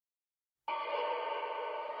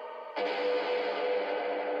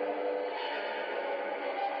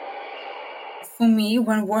For me,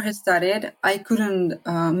 when war has started, I couldn't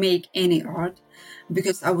make any art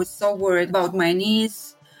because I was so worried about my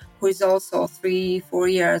niece, who is also 3, 4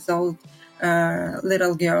 years old,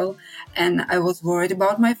 little girl, and I was worried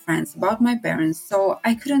about my friends, about my parents. So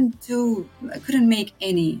I couldn't make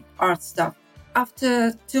any art stuff.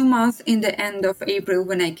 After 2 months, in the end of April,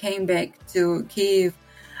 when I came back to Kiev,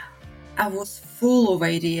 I was full of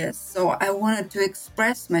ideas. So I wanted to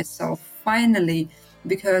express myself finally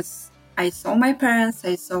because I saw my parents,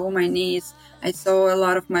 I saw my niece, I saw a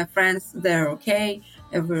lot of my friends. They're okay.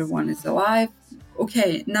 Everyone is alive.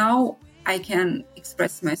 Okay, now I can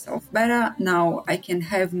express myself better. Now I can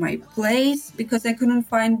have my place because I couldn't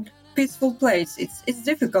find peaceful place. It's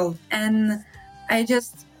difficult. And I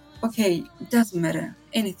just, okay, it doesn't matter,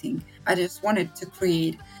 anything. I just wanted to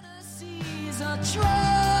create.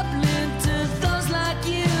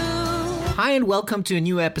 Hi and welcome to a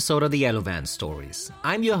new episode of the Yellow Van Stories.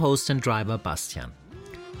 I'm your host and driver, Bastian.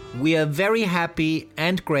 We are very happy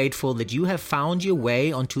and grateful that you have found your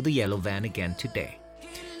way onto the Yellow Van again today.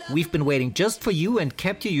 We've been waiting just for you and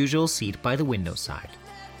kept your usual seat by the window side.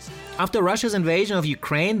 After Russia's invasion of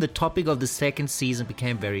Ukraine, the topic of the second season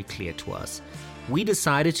became very clear to us. We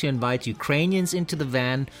decided to invite Ukrainians into the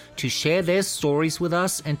van to share their stories with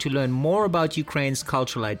us and to learn more about Ukraine's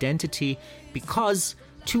cultural identity because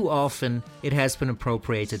too often it has been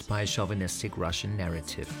appropriated by a chauvinistic Russian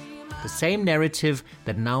narrative. The same narrative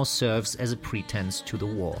that now serves as a pretense to the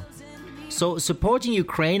war. So supporting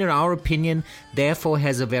Ukraine, in our opinion, therefore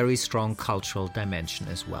has a very strong cultural dimension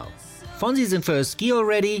as well. Fonzie's in first gear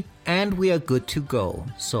already, and we are good to go.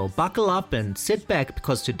 So buckle up and sit back,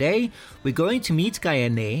 because today we're going to meet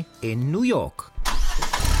Gayane in New York.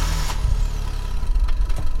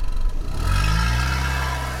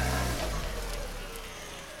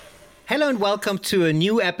 Hello and welcome to a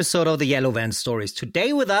new episode of the Yellow Van Stories.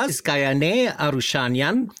 Today with us is Gayane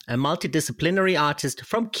Arushanian, a multidisciplinary artist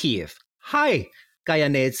from Kiev. Hi,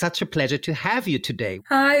 Gayane, it's such a pleasure to have you today.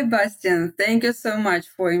 Hi, Bastian. Thank you so much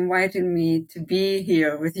for inviting me to be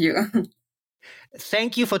here with you.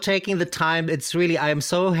 Thank you for taking the time. It's really, I am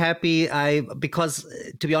so happy. Because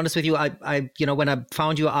to be honest with you, when I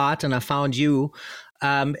found your art and I found you,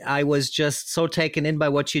 I was just so taken in by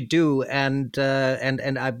what you do, and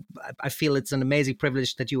I feel it's an amazing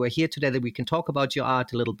privilege that you are here today, that we can talk about your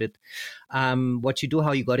art a little bit, what you do,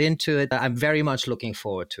 how you got into it. I'm very much looking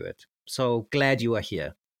forward to it. So glad you are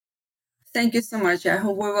here. Thank you so much. I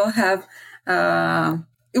hope we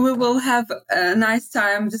will have a nice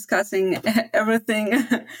time discussing everything.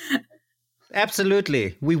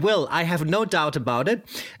 Absolutely. We will. I have no doubt about it.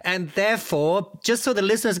 And therefore, just so the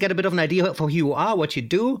listeners get a bit of an idea for who you are, what you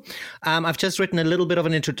do, I've just written a little bit of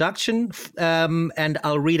an introduction, and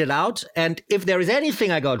I'll read it out. And if there is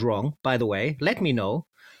anything I got wrong, by the way, let me know.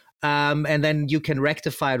 And then you can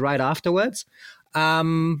rectify it right afterwards.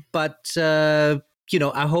 But I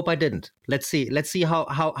hope I didn't. Let's see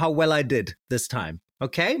how well I did this time.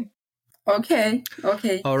 Okay? Okay.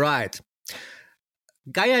 All right.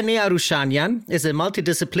 Gayane Arushanian is a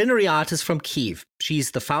multidisciplinary artist from Kiev. She's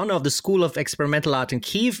the founder of the School of Experimental Art in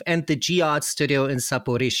Kiev and the G-Art Studio in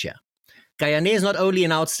Zaporizhia. Gayane is not only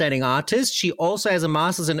an outstanding artist, she also has a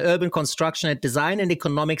master's in urban construction and design and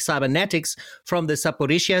economic cybernetics from the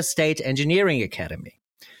Zaporizhia State Engineering Academy.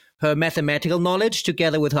 Her mathematical knowledge,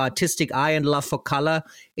 together with her artistic eye and love for color,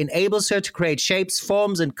 enables her to create shapes,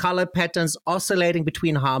 forms, and color patterns oscillating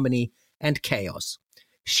between harmony and chaos.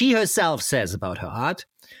 She herself says about her art,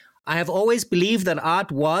 "I have always believed that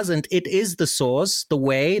art was and it is the source, the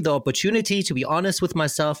way, the opportunity to be honest with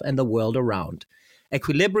myself and the world around.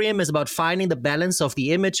 Equilibrium is about finding the balance of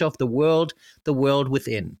the image of the world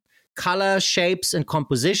within. Color, shapes, and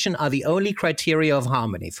composition are the only criteria of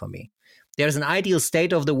harmony for me. There's an ideal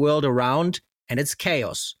state of the world around, and it's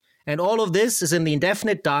chaos. And all of this is in the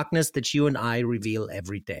indefinite darkness that you and I reveal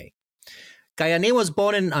every day." Gayane was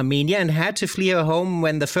born in Armenia and had to flee her home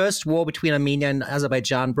when the first war between Armenia and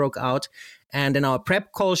Azerbaijan broke out. And in our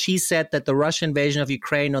prep call, she said that the Russian invasion of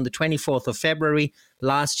Ukraine on the 24th of February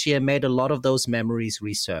last year made a lot of those memories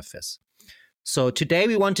resurface. So today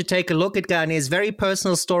we want to take a look at Gayane's very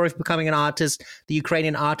personal story of becoming an artist, the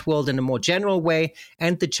Ukrainian art world in a more general way,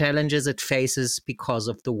 and the challenges it faces because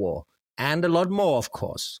of the war. And a lot more, of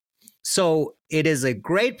course. So it is a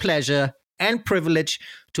great pleasure and privilege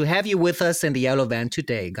to have you with us in the Yellow Van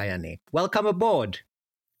today, Gayane. Welcome aboard.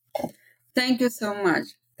 Thank you so much.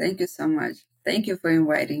 Thank you so much. Thank you for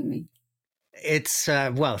inviting me. It's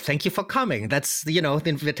well, thank you for coming. That's, you know, the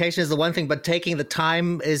invitation is the one thing, but taking the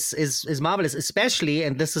time is marvelous, especially,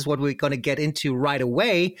 and this is what we're going to get into right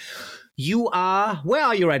away. Where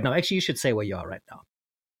are you right now? Actually, you should say where you are right now.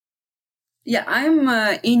 Yeah, I'm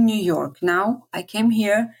in New York now. I came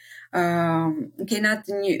here. Okay, not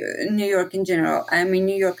New York in general. I'm in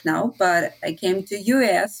New York now, but I came to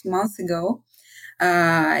US months ago.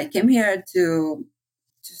 I came here to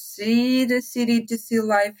see the city, to see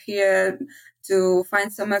life here, to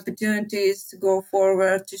find some opportunities to go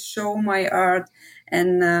forward, to show my art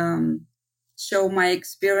and show my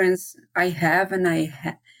experience I have and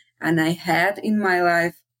I had in my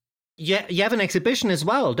life. Yeah, you have an exhibition as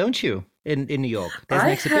well, don't you? In New York, there's an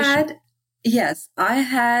I exhibition. had Yes, I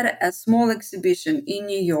had a small exhibition in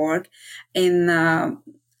New York, in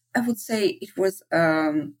I would say it was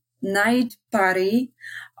night party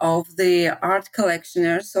of the art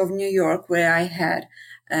collectioners of New York, where I had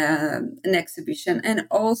an exhibition, and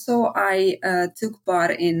also I took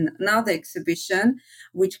part in another exhibition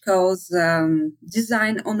which calls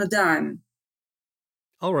Design on a Dime.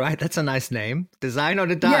 All right, that's a nice name. Design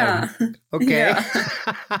on a Yeah, dime. Okay. yeah.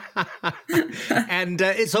 And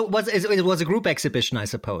so it was a group exhibition, I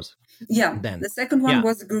suppose. Yeah, Then, the second one yeah.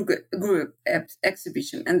 was a group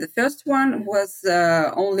exhibition, and the first one was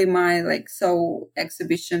only my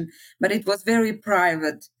exhibition, but it was very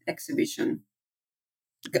private exhibition,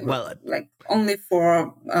 Well, like only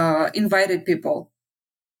for invited people.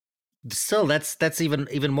 still, that's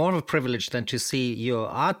even more of a privilege than to see your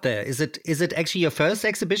art there. Is it actually your first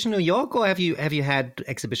exhibition in New York, or have you had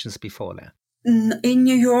exhibitions before there? In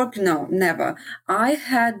New York, no, never. I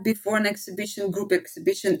had before an group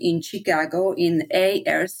exhibition in Chicago in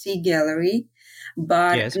ARC Gallery,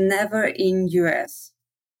 but Yes. never in US.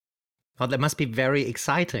 Oh, that must be very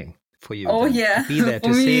exciting for you Oh then yeah, to be there for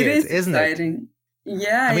to me see it it, is isn't it? exciting.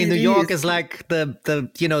 Yeah, I mean, it New York is is. like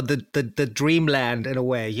the dreamland in a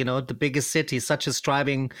way. You know, the biggest city, such a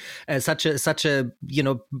striving, such a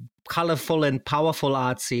colorful and powerful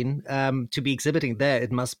art scene. To be exhibiting there,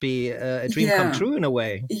 it must be a dream come Yeah, true in a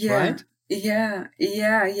way, yeah, right?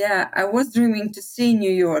 yeah. I was dreaming to see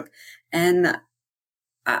New York, and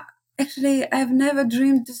uh, actually, I've never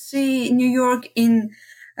dreamed to see New York in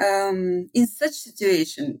such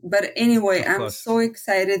situation. But anyway, Of I'm course. so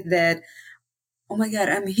excited that, oh my God,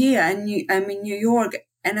 I'm here. I'm in New York,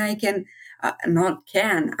 and I can, not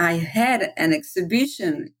can, I had an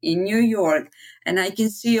exhibition in New York, and I can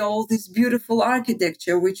see all this beautiful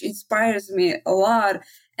architecture, which inspires me a lot,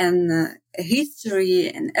 and history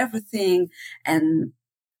and everything, and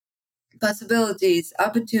possibilities,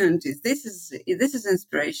 opportunities. This is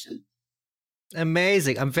inspiration.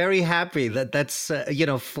 Amazing! I'm very happy that that's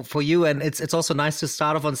for you, and it's also nice to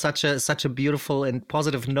start off on such a beautiful and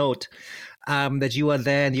positive note. That you are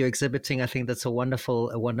there and you're exhibiting. I think that's a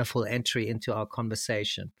wonderful entry into our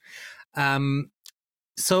conversation. Um,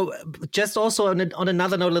 so just also on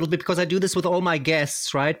another note a little bit, because I do this with all my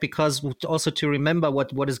guests, right? Because also to remember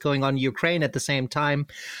what is going on in Ukraine at the same time.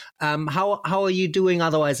 How are you doing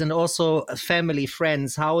otherwise? And also family,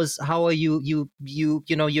 friends, how are your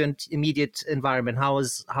immediate environment?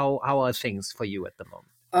 How are things for you at the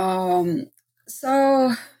moment?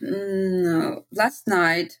 So last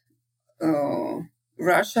night, uh,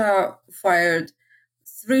 Russia fired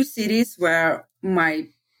three cities where my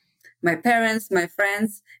parents, my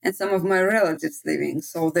friends, and some of my relatives living.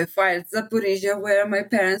 So they fired Zaporizhia, where my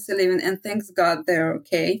parents are living, and thanks God they're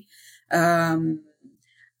okay. Um,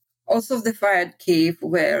 Also, they fired Kiev,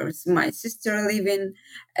 where my sister living,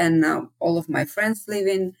 and all of my friends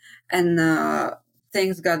living, and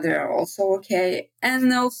thanks God they're also okay.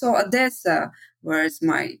 And also Odessa, where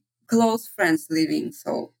my close friends living.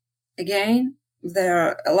 So again,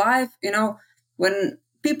 they're alive. When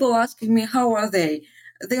people ask me how are they,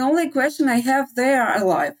 the only question I have, they are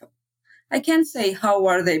alive. I can't say how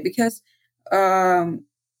are they, because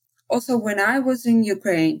also when I was in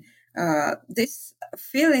Ukraine, this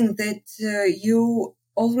feeling that you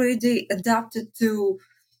already adapted to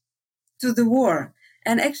the war,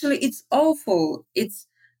 and actually it's awful. It's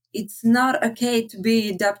not okay to be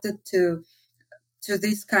adapted to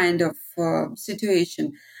this kind of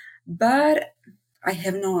situation, but I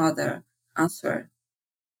have no other answer.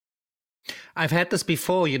 I've had this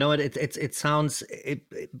before. It sounds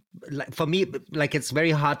like, for me, like it's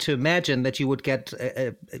very hard to imagine that you would get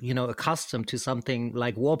accustomed to something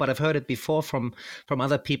like war. But I've heard it before from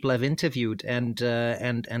other people I've interviewed, and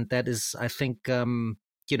that is, I think,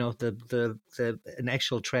 an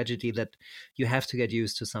actual tragedy that you have to get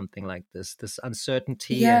used to something like this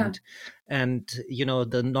uncertainty Yeah. and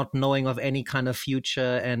the not knowing of any kind of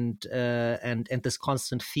future and this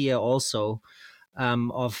constant fear also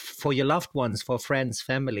of for your loved ones, for friends,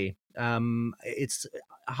 family. It's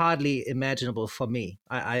hardly imaginable for me.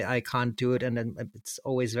 I can't do it, and it's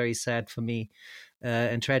always very sad for me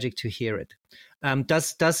and tragic to hear it.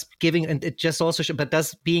 Does giving and it just also but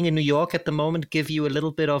does being in New York at the moment give you a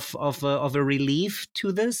little bit of a relief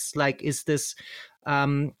to this? Like, is this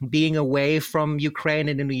being away from Ukraine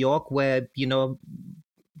and in New York where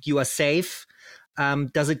you are safe?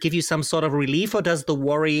 Does it give you some sort of relief, or does the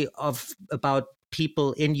worry about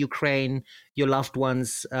people in Ukraine, your loved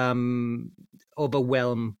ones,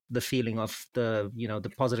 overwhelm the feeling of the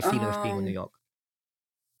positive feeling of being in New York?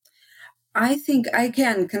 I think I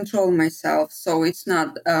can control myself, so it's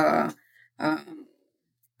not. I'm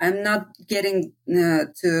not getting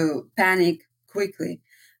to panic quickly,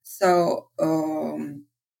 so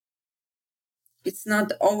it's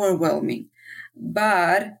not overwhelming.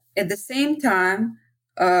 But at the same time,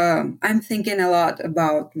 I'm thinking a lot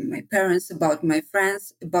about my parents, about my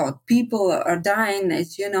friends, about people are dying.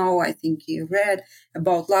 As you know, I think you read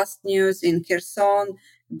about last news in Kherson,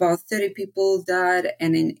 about 30 people died,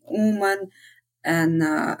 and in Uman, and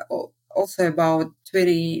also about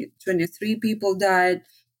 23 people died.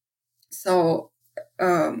 So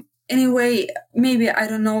anyway, maybe I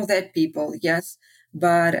don't know that people, yes,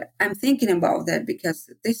 but I'm thinking about that because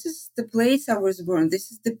this is the place I was born. This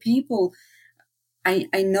is the people I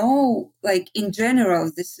know, like in general,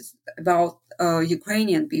 this is about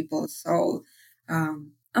Ukrainian people. So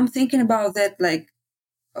I'm thinking about that, like,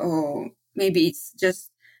 oh, maybe it's just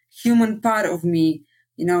human part of me,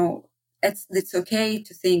 you know. It's okay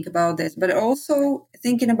to think about this, but also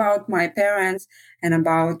thinking about my parents and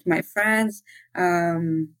about my friends.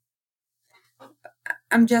 Um,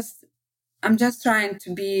 I'm just I'm just trying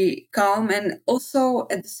to be calm, and also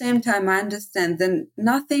at the same time I understand that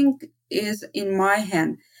nothing is in my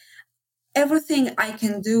hand. Everything I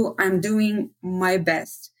can do, I'm doing my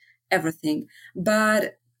best. Everything,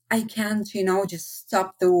 but I can't, just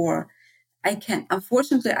stop the war. I can't.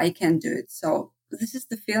 Unfortunately, I can't do it. So this is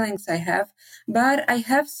the feelings I have. But I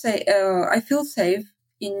feel safe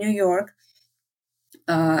in New York,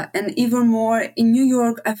 and even more in New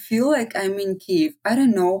York. I feel like I'm in Kiev. I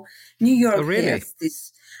don't know. New Oh, York really? has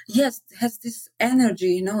this, yes, has this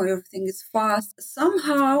energy. Everything is fast.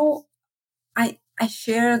 Somehow, I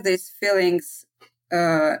share these feelings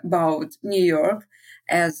about New York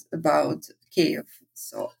as about Kiev.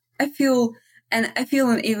 So I feel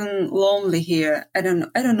even lonely here. I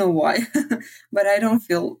don't know why, but I don't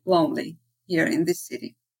feel lonely here in this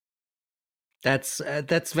city. That's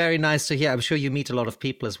very nice to hear. I'm sure you meet a lot of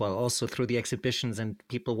people as well, also through the exhibitions, and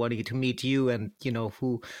people wanting to meet you, and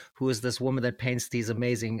who is this woman that paints these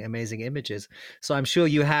amazing images. So I'm sure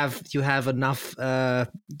you have enough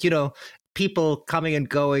people coming and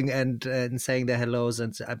going and saying their hellos,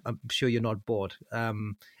 and I'm sure you're not bored.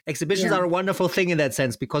 Exhibitions Yeah, are a wonderful thing in that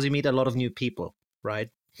sense because you meet a lot of new people, right?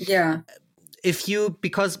 yeah.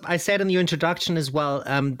 Because I said in your introduction as well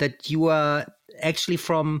that you are actually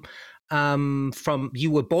from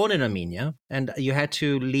you were born in Armenia and you had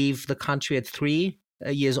to leave the country at 3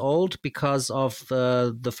 years old because of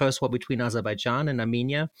the first war between Azerbaijan and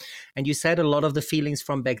Armenia. And you said a lot of the feelings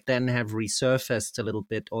from back then have resurfaced a little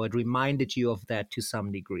bit, or it reminded you of that to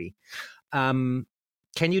some degree. Can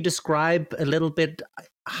you describe a little bit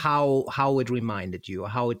how it reminded you, or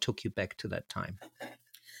how it took you back to that time?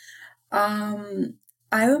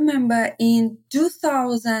 I remember in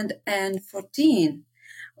 2014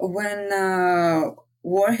 when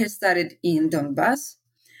war had started in Donbass.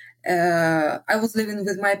 I was living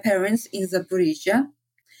with my parents in Zaporizhia,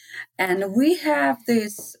 and we have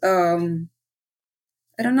this. I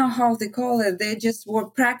don't know how they call it. They just were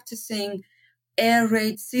practicing air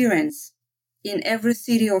raid sirens in every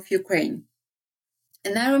city of Ukraine.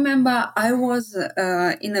 And I remember I was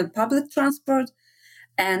in a public transport,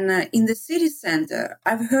 and in the city center,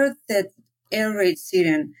 I've heard that air raid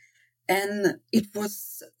siren, and it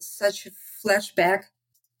was such a flashback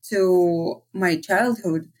to my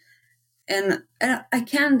childhood. And I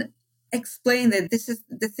can't explain that. This is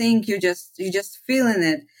the thing you just feel in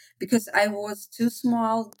it, because I was too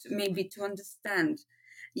small to maybe to understand.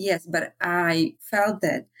 Yes, but I felt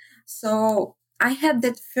that. So I had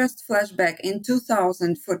that first flashback in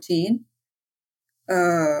 2014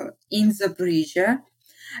 in Zaporizhia,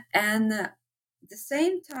 and the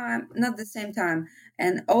same time, not the same time,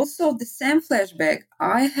 and also the same flashback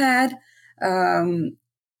I had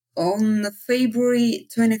on February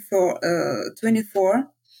 24,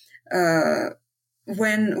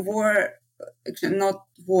 when war, actually not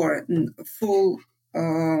war, full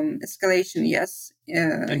escalation, yes,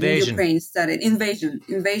 in Invasion. Ukraine started,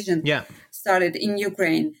 invasion Yeah. started in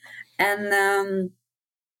Ukraine. And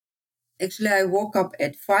actually, I woke up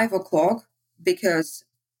at 5 o'clock because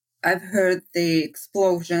I've heard the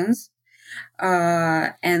explosions,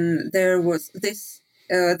 and there was this.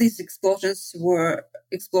 These explosions were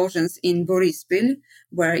explosions in Borispil,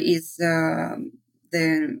 where is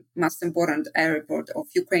the most important airport of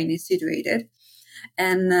Ukraine is situated.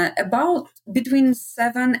 And about between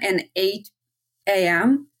 7 and 8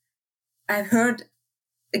 a.m., I heard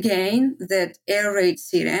again that air raid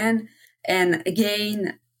siren, and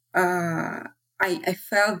again I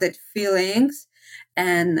felt that feelings,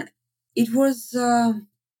 and it was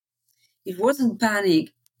it wasn't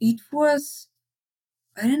panic. It was,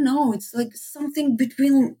 I don't know. It's like something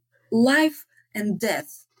between life and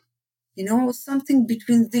death. Something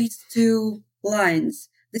between these two lines.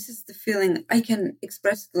 This is the feeling I can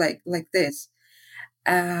express it like this.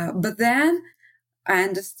 But then I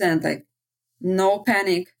understand, like, no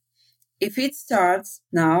panic. If it starts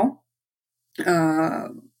now, uh,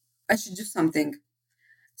 I should do something.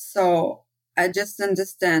 So I just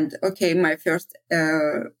understand, okay, my first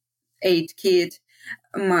aid kit,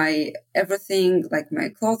 my everything, like my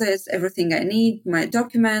clothes, everything I need, my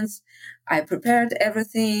documents. I prepared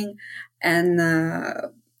everything, and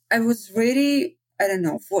I was ready, I don't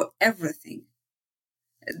know, for everything.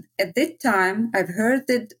 At that time, I've heard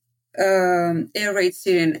that air raid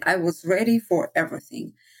siren. I was ready for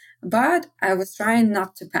everything, but I was trying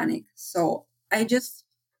not to panic. So I just,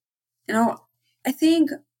 I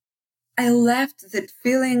think I left that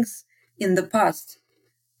feelings in the past,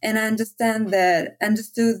 and I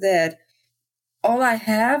understood that all I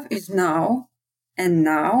have is now, and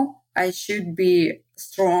now I should be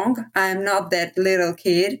strong. I'm not that little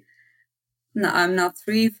kid. No, I'm not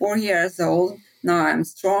 3, 4 years old. No, I'm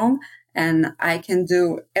strong, and I can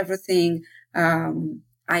do everything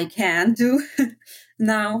I can do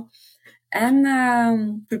now,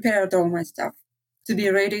 and prepared all my stuff to be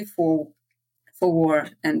ready for war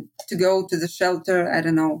and to go to the shelter. I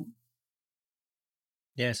don't know.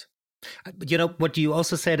 Yes. What you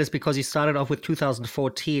also said is because you started off with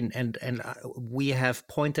 2014, and we have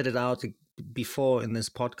pointed it out before in this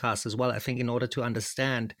podcast as well. I think in order to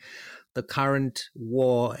understand the current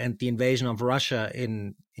war and the invasion of Russia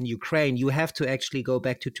in Ukraine, you have to actually go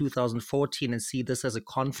back to 2014 and see this as a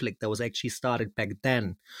conflict that was actually started back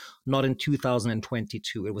then, not in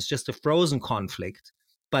 2022. It was just a frozen conflict,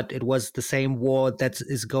 but it was the same war that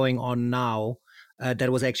is going on now.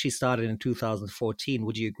 That was actually started in 2014.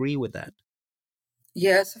 Would you agree with that?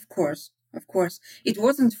 Yes, of course, of course. It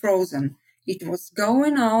wasn't frozen. It was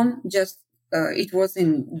going on. Just it was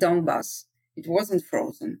in Donbass. It wasn't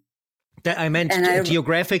frozen. That I meant And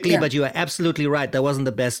geographically, yeah, but you are absolutely right. That wasn't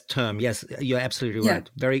the best term. Yes, you're absolutely yeah, right.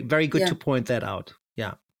 Very, very good yeah. to point that out.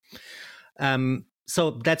 Yeah.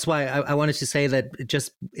 So that's why I wanted to say that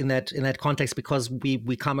just in that context, because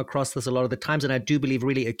we come across this a lot of the times, and I do believe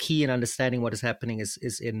really a key in understanding what is happening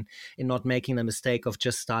is in not making the mistake of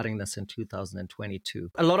just starting this in 2022.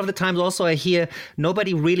 A lot of the times also I hear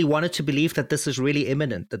nobody really wanted to believe that this is really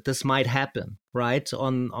imminent, that this might happen, right?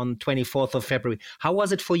 On 24th of February. How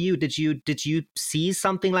was it for you? Did you see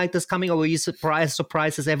something like this coming, or were you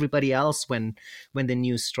surprised as everybody else when the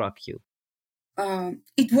news struck you?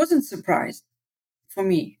 It wasn't surprise for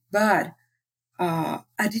me, but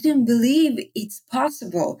I didn't believe it's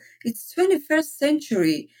possible. It's 21st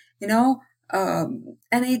century,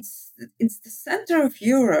 and it's the center of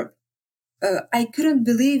Europe. I couldn't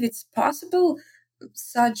believe it's possible,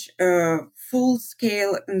 such a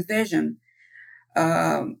full-scale invasion.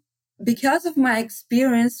 Um, because of my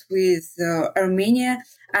experience with Armenia,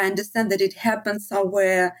 I understand that it happened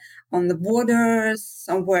somewhere on the borders,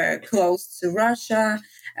 somewhere close to Russia,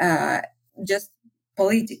 just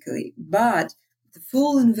politically. But the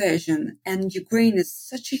full invasion, and Ukraine is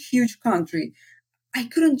such a huge country, I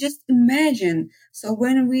couldn't just imagine. So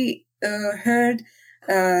when we heard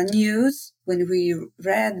news, when we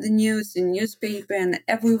read the news in newspaper and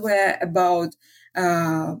everywhere about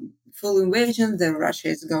full invasion, that Russia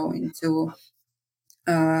is going to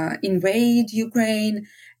invade Ukraine,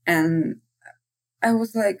 and I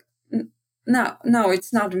was like, no, no,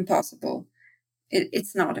 it's not impossible.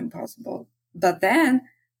 It's not impossible. But then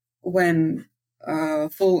when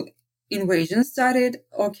full invasion started,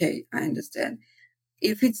 okay, I understand.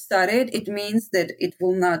 If it started, it means that it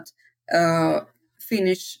will not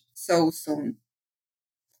finish so soon.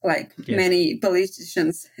 Like Yes. many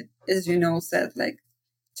politicians, as you know, said, like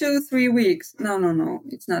 2, 3 weeks. No, no, no,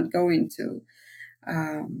 it's not going to.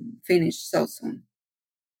 finish so soon.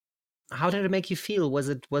 How did it make you feel? Was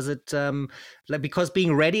it like, because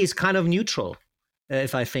being ready is kind of neutral,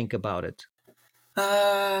 if I think about it.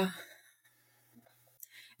 Uh,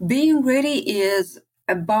 being ready is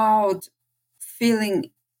about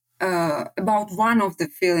feeling about one of the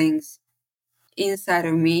feelings inside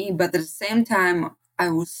of me, but at the same time, I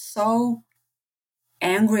was so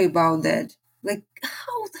angry about that. Like,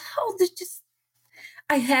 how did just?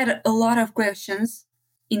 I had a lot of questions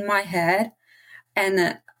in my head,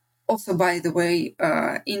 and also, by the way,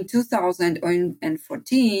 in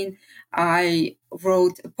 2014, I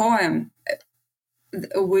wrote a poem,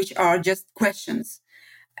 which are just questions,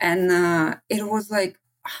 and it was like,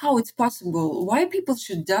 how it's possible, why people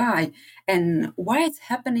should die, and why it's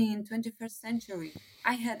happening in 21st century.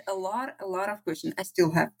 I had a lot of questions. I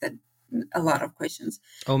still have that, a lot of questions.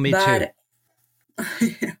 Oh, me too. But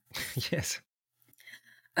Yes.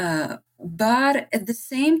 but at the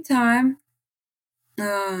same time,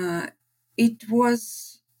 it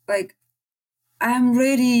was like, I'm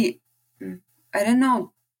ready, I don't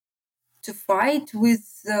know, to fight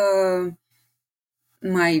with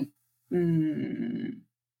my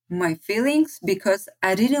my feelings, because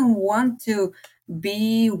I didn't want to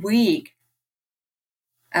be weak.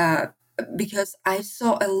 Uh, because I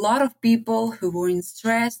saw a lot of people who were in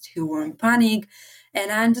stress, who were in panic,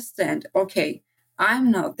 and I understand. Okay,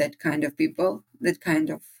 I'm not that kind of people. That kind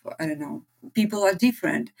of, I don't know. People are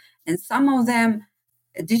different, and some of them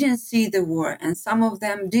didn't see the war, and some of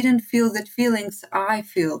them didn't feel that feelings I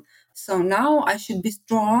feel. So now I should be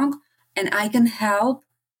strong, and I can help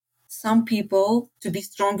some people to be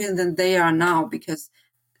stronger than they are now, because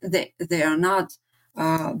they are not,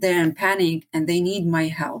 they're in panic and they need my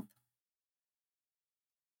help.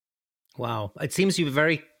 Wow. It seems you were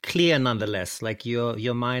very clear nonetheless. Like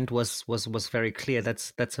your mind was very clear.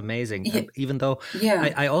 That's amazing. Yeah, Even though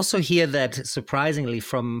yeah, I also hear that surprisingly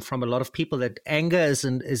from a lot of people that anger is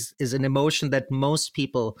an emotion that most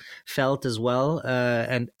people felt as well,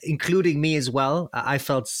 and including me as well. I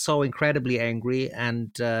felt so incredibly angry,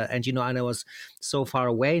 and and I was so far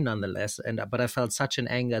away nonetheless. But I felt such an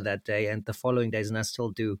anger that day and the following days, and I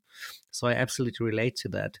still do. So I absolutely relate to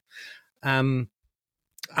that. Um,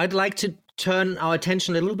 I'd like to turn our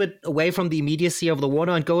attention a little bit away from the immediacy of the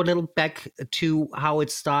water and go a little back to how it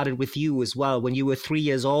started with you as well. When you were 3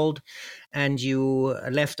 years old and you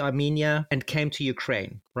left Armenia and came to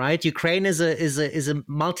Ukraine, right? Ukraine is a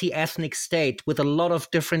multi-ethnic state with a lot of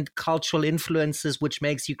different cultural influences, which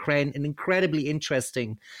makes Ukraine an incredibly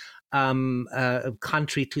interesting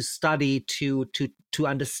country to study, to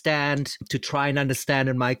understand, to try and understand.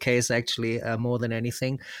 In my case, actually, more than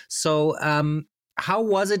anything. So, how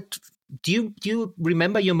was it? Do you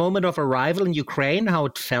remember your moment of arrival in Ukraine? How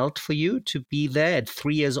it felt for you to be there at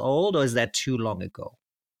 3 years old, or is that too long ago?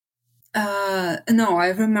 no, I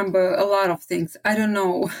remember a lot of things. I don't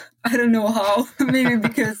know. I don't know how. Maybe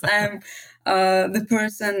because I'm the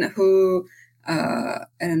person who, I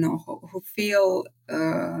don't know, who feel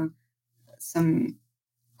some,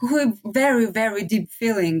 who have very, very deep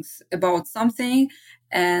feelings about something,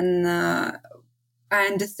 and I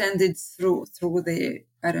understand it through the,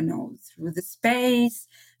 I don't know, through the space,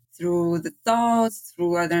 through the thoughts,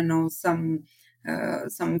 through, I don't know, some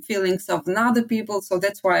feelings of other people. So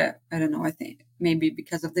that's why, I don't know, I think maybe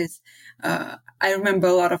because of this, I remember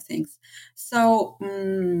a lot of things. So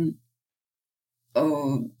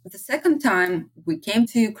the second time we came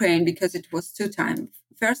to Ukraine, because it was two times.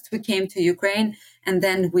 First we came to Ukraine, and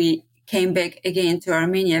then we came back again to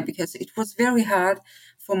Armenia, because it was very hard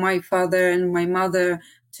for my father and my mother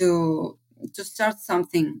to start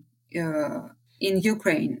something in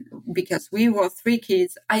Ukraine, because we were three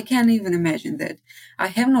kids. I can't even imagine that. I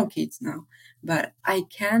have no kids now, but I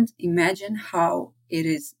can't imagine how it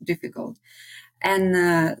is difficult.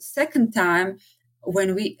 And second time,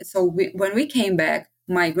 when we came back,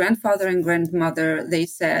 my grandfather and grandmother, they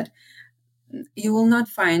said, you will not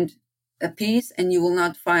find a peace, and you will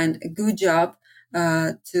not find a good job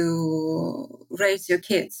to raise your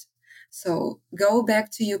kids. So go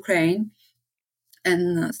back to Ukraine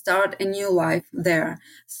and start a new life there.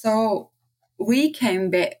 So we came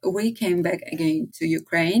back. We came back again to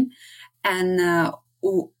Ukraine, and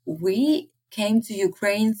we came to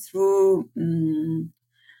Ukraine through.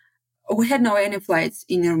 We had no any flights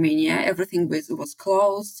in Armenia. Everything was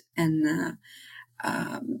closed, and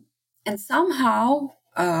somehow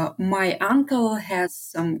my uncle has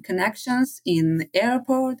some connections in the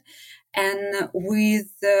airport, and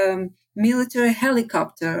with military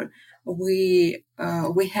helicopter, we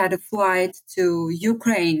had a flight to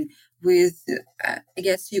Ukraine with I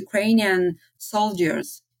guess Ukrainian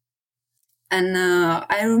soldiers, And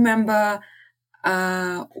I remember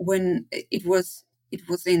when it was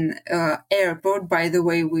in airport, by the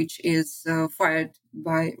way, which is fired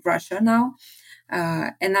by Russia now.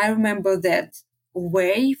 And I remember that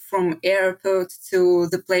way from airport to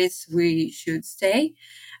the place we should stay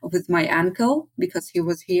with my uncle because he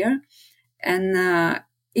was here. And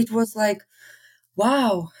it was like,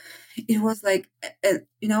 wow, it was like,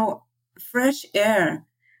 fresh air.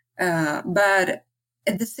 But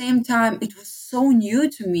at the same time, it was so new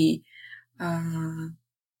to me. Uh,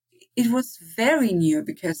 it was very new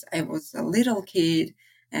because I was a little kid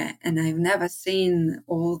and I've never seen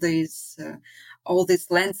all these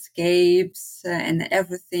landscapes and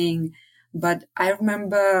everything. But I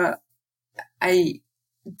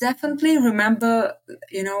definitely remember,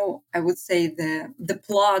 I would say the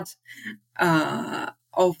plot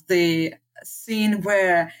of the scene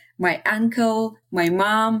where my uncle, my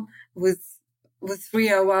mom, with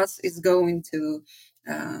three of us is going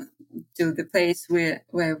uh, to the place where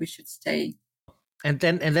we should stay. And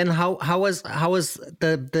then how was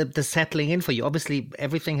the settling in for you? Obviously,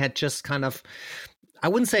 everything had just kind of, I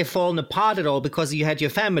wouldn't say fallen apart at all, because you had your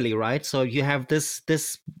family, right? So you have this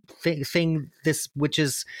thing this which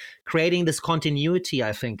is creating this continuity,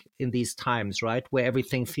 I think, in these times, right, where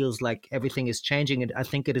everything feels like everything is changing. And I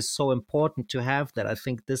think it is so important to have that. I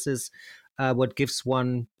think this is what gives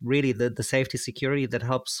one really the safety, security that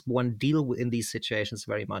helps one deal in these situations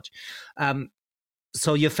very much.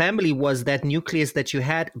 So your family was that nucleus that you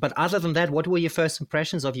had, but other than that, what were your first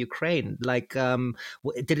impressions of Ukraine? Like,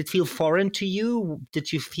 did it feel foreign to you?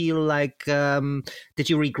 Did you feel like, did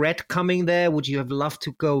you regret coming there? Would you have loved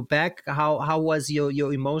to go back? How was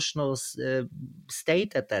your emotional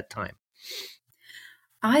state at that time?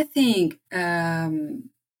 I think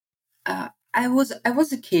I was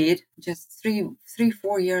a kid, just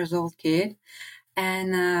 4 years old kid,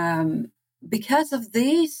 and because of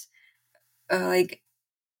this, like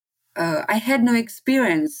I had no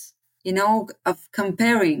experience, of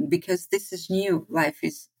comparing because this is new. Life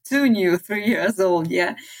is too new, 3 years old.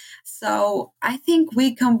 Yeah. So I think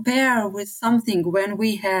we compare with something when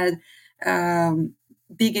we had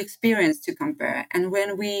big experience to compare. And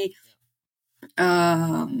when we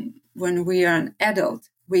are an adult,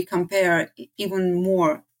 we compare even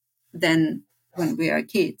more than when we are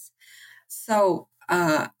kids. So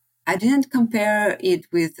I didn't compare it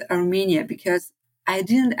with Armenia because I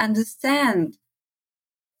didn't understand.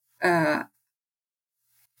 Uh,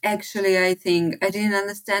 Actually, I think I didn't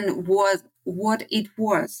understand what it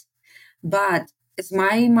was. But as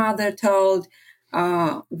my mother told,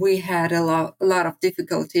 we had a lot of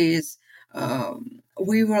difficulties.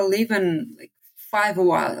 We were living like five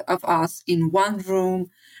of us in one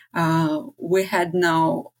room. We had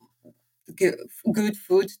no good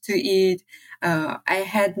food to eat. I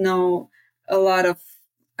had no a lot of,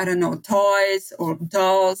 I don't know, toys or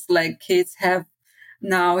dolls like kids have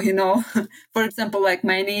now. For example, like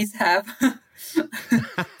my niece have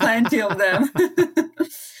plenty of them.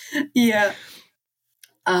 Yeah.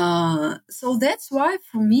 So that's why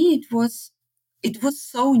for me it was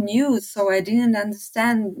so new. So I didn't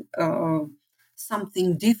understand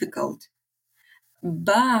something difficult.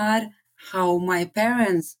 But how my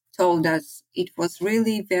parents told us, it was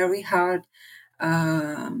really very hard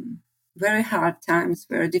times,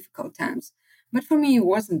 very difficult times. But for me, it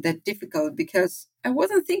wasn't that difficult because I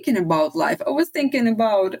wasn't thinking about life. I was thinking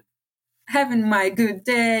about having my good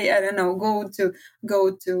day. I don't know, go to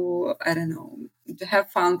I don't know, to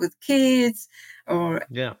have fun with kids, or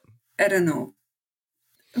Yeah. I don't know,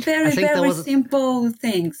 I very think very simple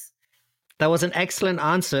things. that was an excellent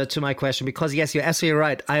answer to my question, because yes, you're absolutely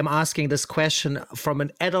right. I'm asking this question from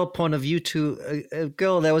an adult point of view to a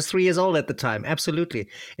girl that was 3 years old at the time. Absolutely.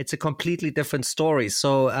 It's a completely different story.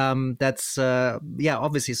 So that's, yeah,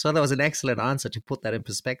 obviously. So that was an excellent answer to put that in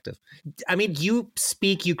perspective. I mean, you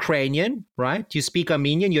speak Ukrainian, right? You speak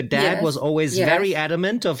Armenian. Your dad was Yes, always very yes,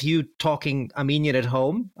 adamant of you talking Armenian at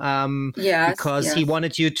home, yes, because he yes.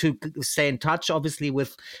 wanted you to stay in touch, obviously,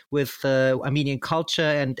 with Armenian culture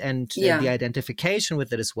and the Yeah, identification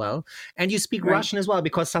with it as well. And you speak right. Russian as well,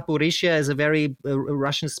 because Zaporizhia is a very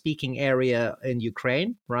Russian-speaking area in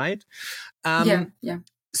Ukraine, right? Yeah, Um, yeah.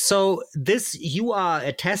 so you are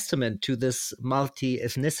a testament to this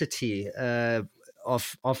multi-ethnicity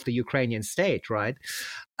of the Ukrainian state, right?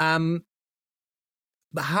 Um,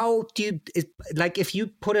 how do you like, if you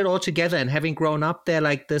put it all together and having grown up there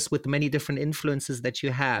like this with many different influences that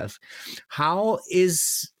you have, how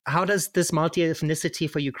does this multi-ethnicity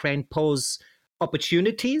for Ukraine pose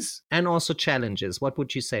opportunities and also challenges? What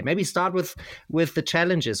would you say? Maybe start with the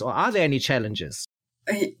challenges, or are there any challenges?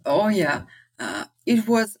 Oh yeah. it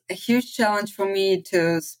was a huge challenge for me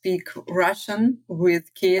to speak Russian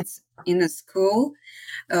with kids in a school.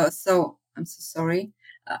 So I'm so sorry.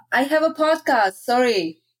 I have a podcast.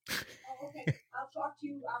 Sorry. Oh, okay. I'll talk to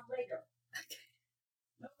you later.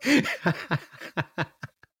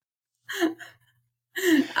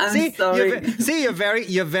 I'm See, sorry.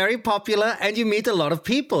 you're very popular, and you meet a lot of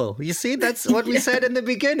people. You see, that's what we said in the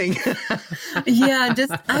beginning. Yeah,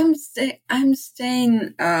 just I'm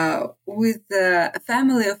staying with a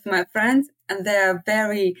family of my friends, and they are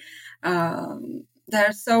very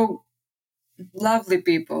they're so lovely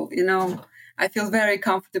people. You know, I feel very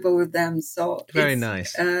comfortable with them. So Very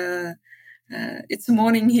nice. it's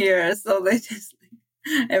morning here, so they just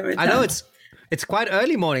every time. I know it's quite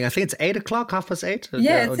early morning. I think it's 8:00, 8:30.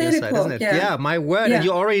 Yeah, it's on your 8 side, o'clock. isn't it? Yeah. Yeah, my word. Yeah. And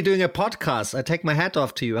you're already doing a podcast. I take my hat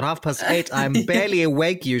off to you. At 8:30, I'm barely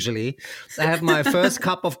awake usually. I have my first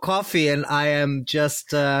cup of coffee, and I am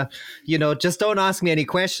just, just don't ask me any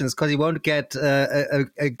questions because you won't get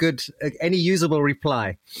any usable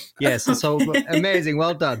reply. Yes, so amazing.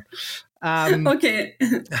 Well done. Okay,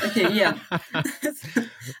 yeah.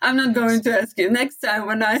 I'm not going to ask you next time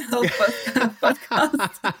when I help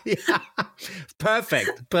podcast. Yeah.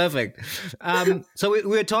 Perfect. So we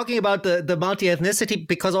were talking about the multi-ethnicity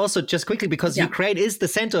because also just quickly because Ukraine is the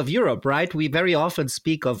center of Europe, right? We very often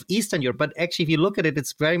speak of Eastern Europe, but actually if you look at it,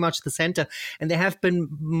 it's very much the center. And there have been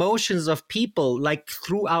motions of people like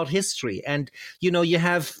throughout history. And, you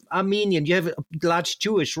have Armenian, you have large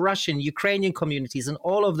Jewish, Russian, Ukrainian communities, and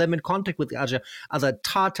all of them in contact with other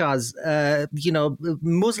Tatars,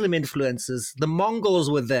 Muslim influences. The Mongols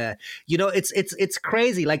were there. It's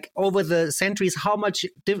crazy. Like over the centuries, how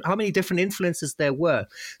many different influences there were.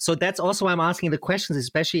 So that's also why I'm asking the questions,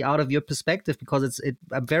 especially out of your perspective, because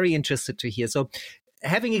I'm very interested to hear. So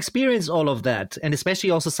having experienced all of that, and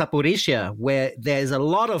especially also Zaporizhia, where there's a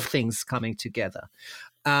lot of things coming together.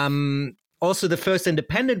 Also, the first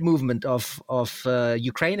independent movement of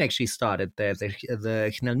Ukraine actually started there,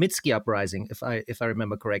 the Khmelnytsky uprising, if I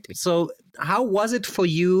remember correctly. So, how was it for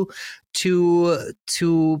you to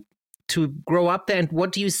grow up there, and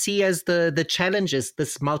what do you see as the challenges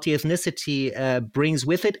this multi-ethnicity brings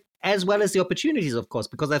with it, as well as the opportunities, of course?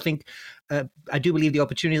 Because I think I do believe the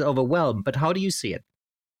opportunities overwhelm. But how do you see it?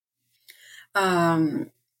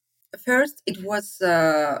 First, it was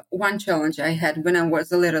one challenge I had when I was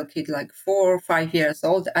a little kid, like 4 or 5 years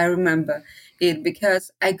old. I remember it because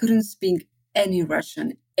I couldn't speak any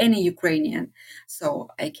Russian, any Ukrainian. So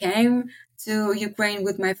I came to Ukraine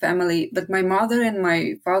with my family, but my mother and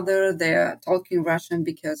my father, they're talking Russian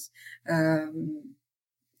because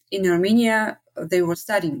in Armenia, they were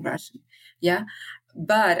studying Russian. Yeah.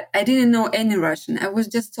 But I didn't know any Russian. I was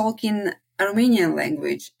just talking Armenian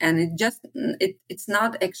language, and it's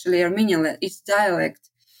not actually Armenian, it's dialect.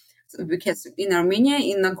 So because in Armenia,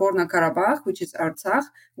 in Nagorno-Karabakh, which is Artsakh,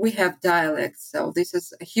 we have dialects. So this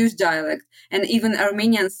is a huge dialect, and even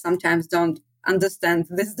Armenians sometimes don't understand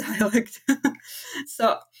this dialect.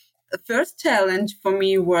 So the first challenge for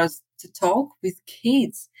me was to talk with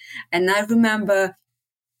kids, and I remember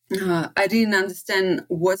I didn't understand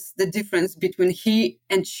what's the difference between he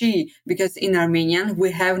and she, because in Armenian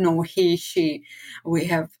we have no he, she. We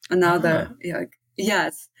have another,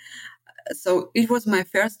 yes. So it was my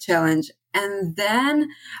first challenge. And then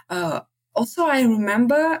also I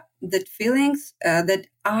remember that feelings that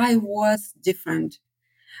I was different.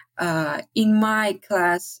 In my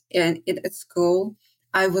class at school,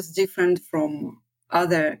 I was different from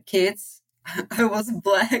other kids. I was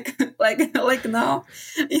black, like now,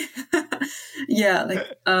 yeah,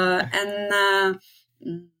 and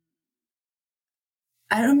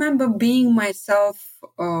I remember being myself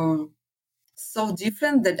so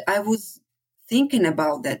different that I was thinking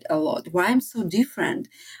about that a lot. Why I'm so different?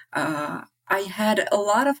 I had a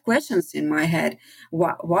lot of questions in my head.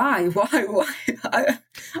 Why? I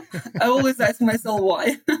always ask myself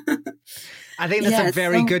why. I think that's a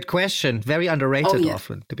very good question. Very underrated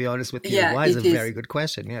often, to be honest with you. Yeah, why is a very good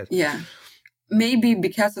question, yes. Yeah. Maybe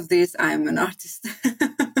because of this, I'm an artist.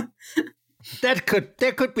 There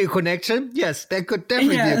could be a connection. Yes, there could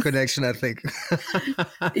definitely be a connection, I think.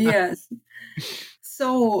 Yes.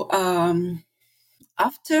 So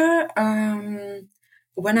after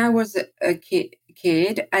when I was a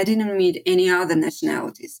kid, I didn't meet any other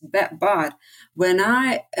nationalities. But when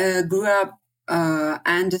I grew up, I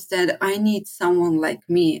understand I need someone like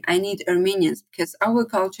me. I need Armenians because our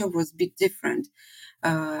culture was a bit different.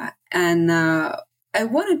 And I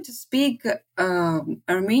wanted to speak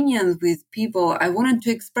Armenian with people. I wanted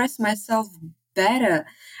to express myself better.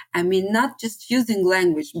 I mean, not just using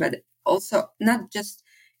language, but also not just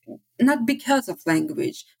not because of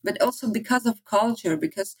language, but also because of culture.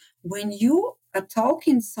 Because when you are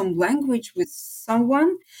talking some language with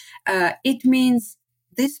someone, it means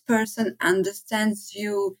this person understands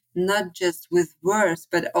you not just with words,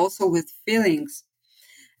 but also with feelings.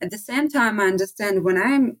 At the same time, I understand when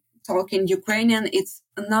I'm talking Ukrainian, it's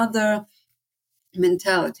another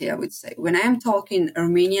mentality, I would say. When I'm talking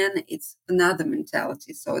Armenian, it's another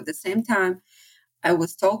mentality. So at the same time, I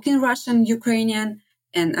was talking Russian, Ukrainian,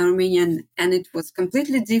 and Armenian, and it was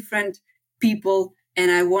completely different people.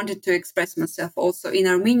 And I wanted to express myself also in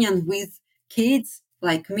Armenian with kids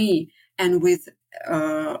like me, and with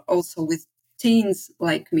also with teens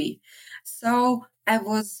like me. So I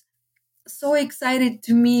was so excited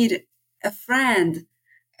to meet a friend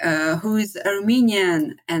who is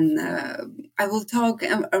Armenian, and I will talk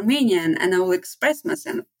Armenian, and I will express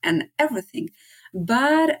myself and everything.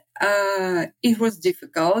 But it was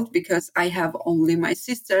difficult because I have only my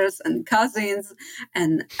sisters and cousins,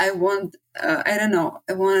 and I want, I don't know,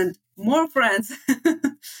 I want more friends.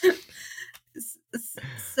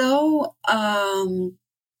 So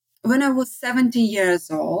when I was 17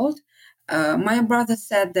 years old, my brother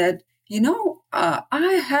said that,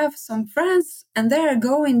 I have some friends and they're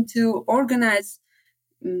going to organize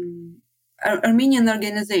Armenian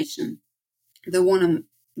organization. They want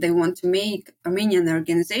to make Armenian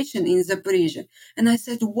organization in Zaporizhia. And I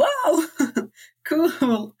said, wow,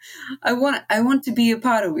 cool. I want to be a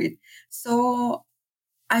part of it. So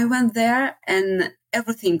I went there and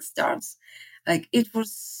everything starts. Like, it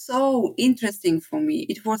was so interesting for me.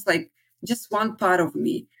 It was like just one part of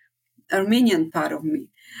me, Armenian part of me.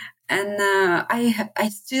 And I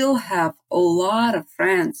still have a lot of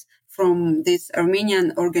friends from this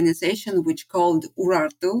Armenian organization, which called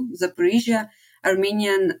Urartu, Zaporizhia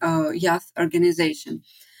Armenian Youth Organization.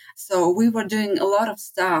 So we were doing a lot of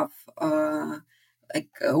stuff.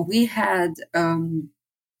 We had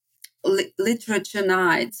literature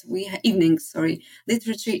nights.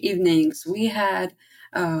 Literature evenings.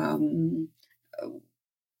 Um,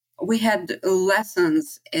 we had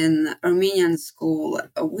lessons in Armenian school.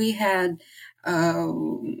 We had, I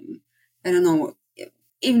don't know,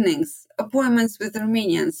 evenings, appointments with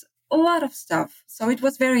Armenians, a lot of stuff. So it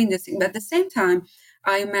was very interesting. But at the same time,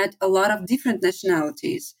 I met a lot of different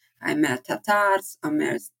nationalities. I met Tatars, I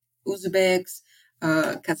met Uzbeks,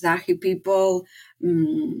 Kazahi people,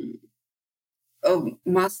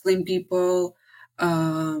 Muslim people,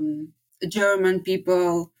 German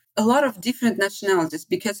people, a lot of different nationalities,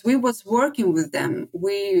 because we was working with them.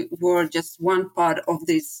 We were just one part of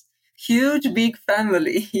this huge, big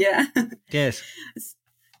family. Yeah. Yes.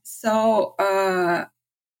 So I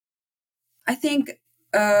think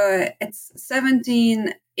at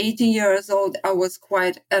 17, 18 years old, I was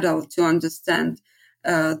quite adult to understand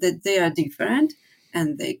that they are different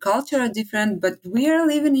and the culture are different, but we are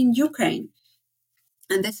living in Ukraine.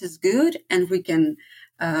 And this is good, and we can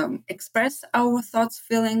express our thoughts,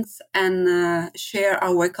 feelings, and share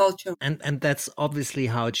our culture. And that's obviously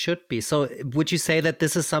how it should be. So would you say that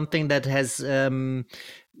this is something that has,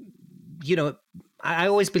 I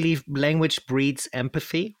always believe language breeds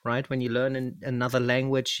empathy, right? When you learn another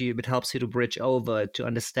language, it helps you to bridge over, to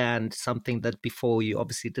understand something that before you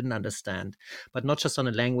obviously didn't understand, but not just on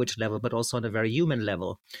a language level, but also on a very human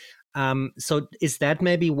level. So is that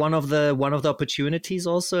maybe one of the opportunities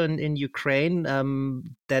also in Ukraine,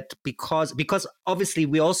 that because obviously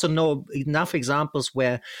we also know enough examples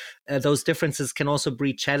where those differences can also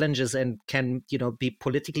breed challenges and can be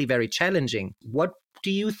politically very challenging. What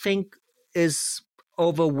do you think is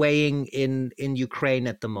overweighing in Ukraine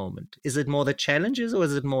at the moment? Is it more the challenges, or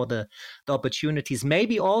is it more the opportunities?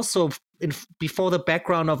 Maybe also before the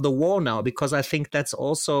background of the war now, because I think that's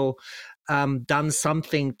also done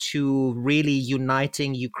something to really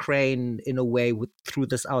uniting Ukraine in a way through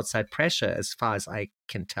this outside pressure, as far as I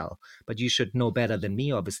can tell. But you should know better than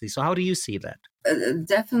me, obviously. So how do you see that?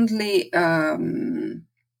 Definitely,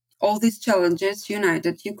 all these challenges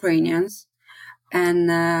united Ukrainians, and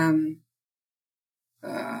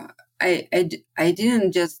I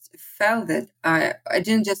didn't just felt it. I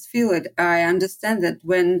didn't just feel it. I understand that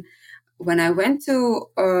when I went to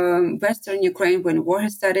Western Ukraine when war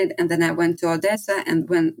had started, and then I went to Odessa, and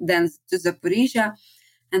then to Zaporizhia,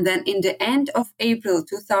 and then in the end of April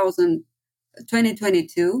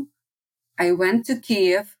 2022, I went to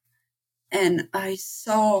Kiev, and I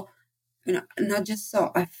saw, not just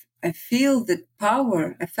saw, I feel the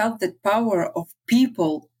power. I felt the power of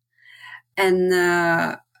people, and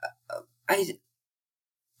I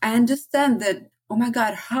understand that, oh my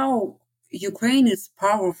God, how Ukraine is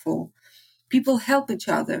powerful. People help each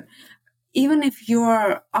other. even if you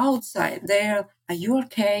are outside there, are you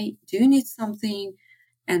okay? Do you need something?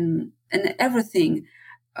 And everything.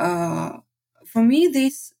 For me,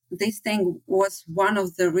 this thing was one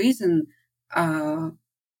of the reason I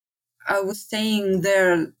was staying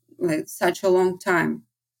there like such a long time,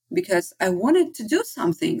 because I wanted to do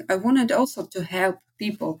something. I wanted also to help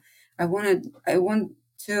people. I want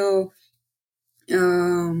to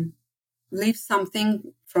leave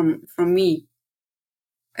something from me.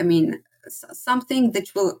 I mean, something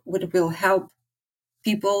that will help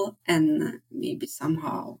people, and maybe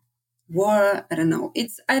somehow war. I don't know.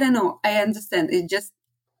 I understand.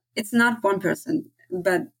 It's not one person,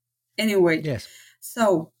 but anyway. Yes.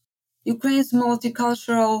 So Ukraine's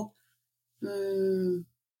multicultural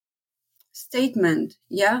statement,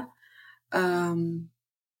 yeah, um,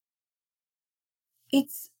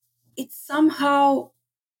 it's it's somehow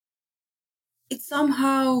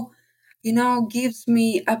gives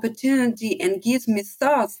me opportunity and gives me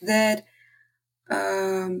thoughts that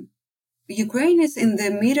Ukraine is in the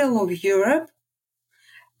middle of Europe,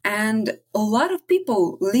 and a lot of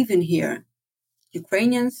people living here,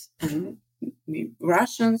 Ukrainians and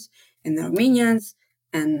Russians and Armenians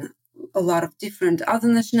and a lot of different other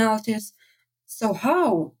nationalities. So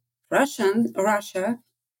how Russia,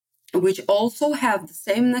 which also have the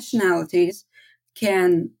same nationalities,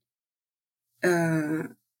 can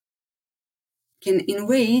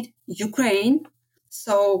invade Ukraine?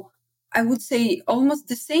 So I would say almost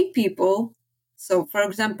the same people. So, for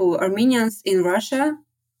example, Armenians in Russia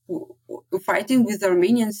fighting with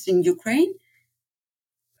Armenians in Ukraine.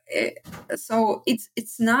 So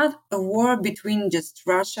it's not a war between just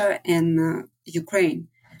Russia and Ukraine.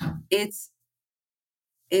 It's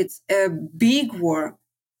a big war,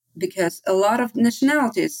 because a lot of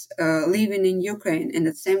nationalities living in Ukraine and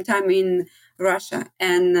at the same time in Russia.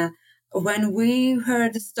 And when we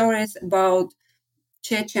heard stories about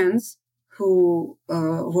Chechens who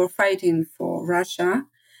were fighting for Russia,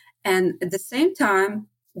 and at the same time,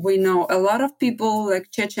 we know a lot of people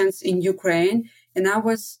like Chechens in Ukraine. And I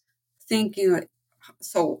was thinking,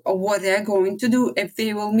 so what they're going to do if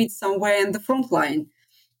they will meet somewhere in the front line?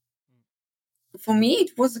 For me,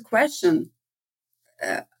 it was a question.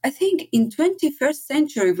 I think in 21st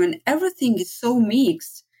century, when everything is so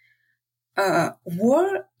mixed,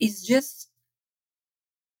 war is just,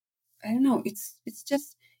 I don't know, it's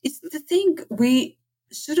the thing we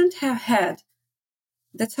shouldn't have had.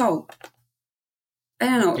 That's all. I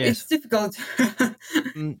don't know. Yes. It's difficult.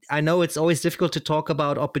 I know it's always difficult to talk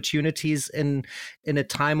about opportunities in a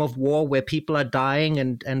time of war where people are dying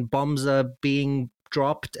and bombs are being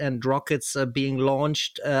dropped and rockets are being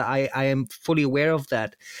launched. I am fully aware of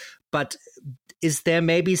that. But is there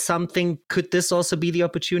maybe something, could this also be the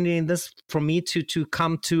opportunity in this for me to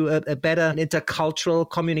come to a better intercultural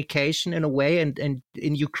communication in a way? And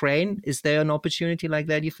in Ukraine, is there an opportunity like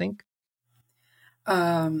that, you think?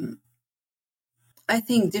 I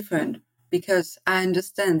think different, because I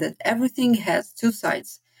understand that everything has two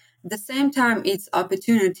sides. At the same time, it's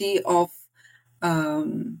opportunity of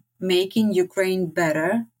making Ukraine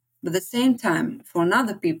better. But at the same time, for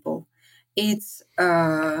another people, it's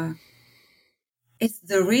the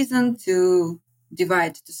reason to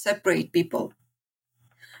divide, to separate people.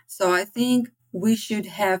 So I think we should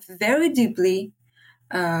have very deeply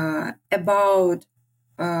about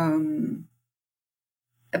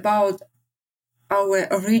our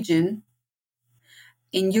origin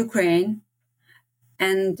in Ukraine,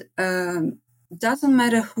 and doesn't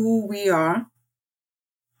matter who we are.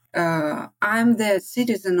 I'm the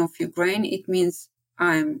citizen of Ukraine. It means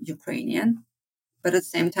I'm Ukrainian, but at the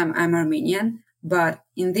same time I'm Armenian. But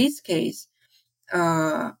in this case,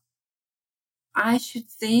 I should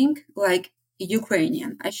think like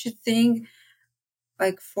Ukrainian. I should think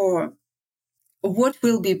like for what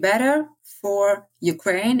will be better for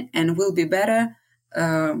Ukraine and will be better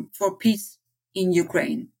for peace in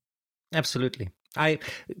Ukraine. Absolutely. I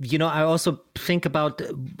also think about,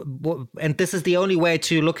 and this is the only way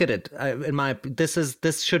to look at it.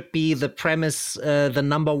 This should be the premise, the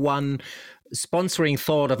number one sponsoring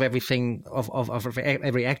thought of everything, of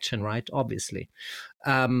every action, right? Obviously.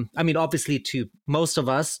 Obviously to most of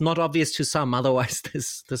us, not obvious to some, otherwise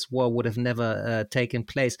this war would have never taken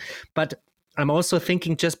place. But I'm also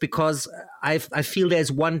thinking, just because I feel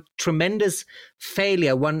there's one tremendous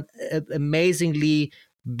failure, one amazingly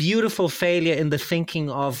beautiful failure in the thinking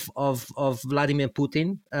of Vladimir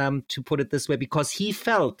Putin, to put it this way, because he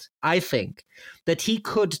felt, I think, that he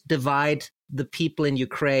could divide the people in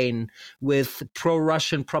Ukraine with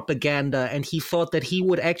pro-Russian propaganda, and he thought that he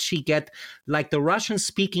would actually get like the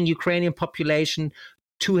Russian-speaking Ukrainian population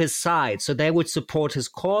to his side. So they would support his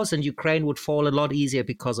cause, and Ukraine would fall a lot easier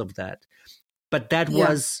because of that. But that Yeah.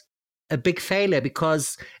 was a big failure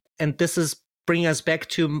because, and this is bringing us back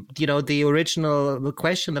to, the original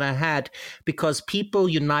question that I had, because people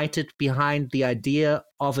united behind the idea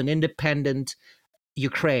of an independent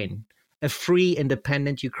Ukraine, a free,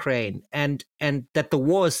 independent Ukraine, and that the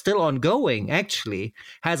war is still ongoing, actually,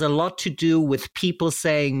 has a lot to do with people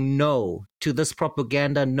saying no to this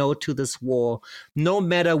propaganda, no to this war, no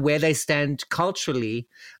matter where they stand culturally.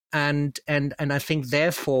 And I think,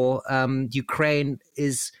 therefore, Ukraine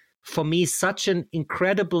is, for me, such an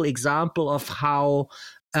incredible example of how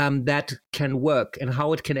that can work and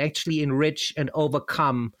how it can actually enrich and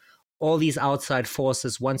overcome all these outside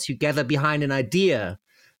forces once you gather behind an idea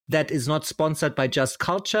that is not sponsored by just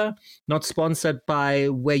culture, not sponsored by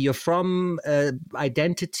where you're from,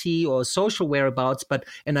 identity or social whereabouts, but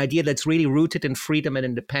an idea that's really rooted in freedom and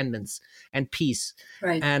independence and peace.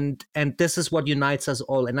 Right. And this is what unites us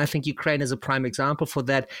all. And I think Ukraine is a prime example for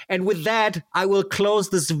that. And with that, I will close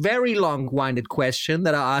this very long-winded question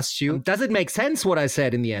that I asked you. Does it make sense what I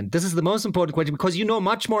said in the end? This is the most important question because you know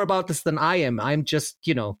much more about this than I am. I'm just,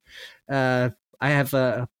 I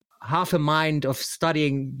have half a mind of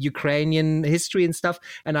studying Ukrainian history and stuff,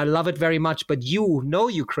 and I love it very much. But you know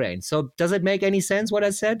Ukraine, so does it make any sense what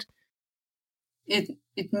I said? It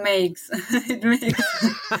makes it makes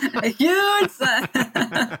a huge sense.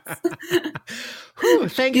 Whew,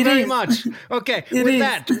 thank you very much. Okay,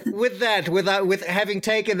 with having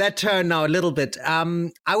taken that turn now a little bit,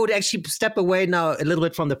 I would actually step away now a little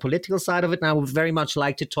bit from the political side of it, and I would very much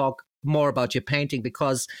like to talk more about your painting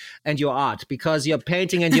and your art, because your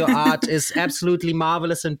painting and your art is absolutely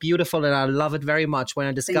marvelous and beautiful, and I love it very much. When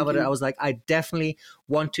I discovered it, I was like, I definitely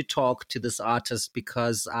want to talk to this artist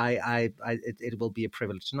because it will be a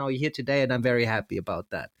privilege. Now you're here today, and I'm very happy about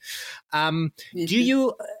that.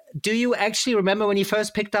 Do you actually remember when you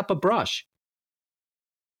first picked up a brush?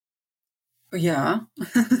 Yeah.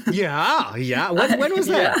 Yeah. When was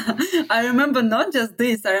that? Yeah. I remember not just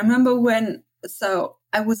this. I remember so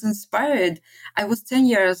I was inspired. I was 10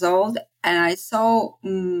 years old and I saw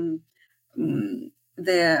a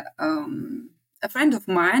friend of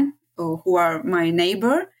mine who are my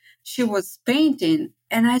neighbor. She was painting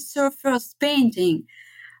and I saw first painting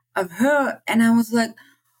of her and I was like,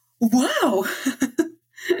 wow,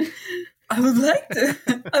 I would like to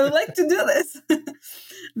do this.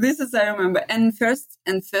 This is, I remember. And first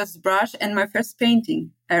brush and my first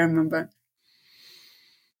painting, I remember.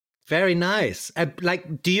 Very nice.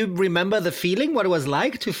 Do you remember the feeling, what it was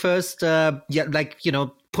like to first,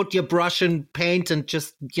 put your brush and paint and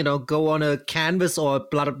just, go on a canvas or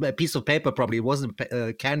a piece of paper? Probably it wasn't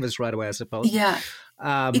a canvas right away, I suppose. Yeah.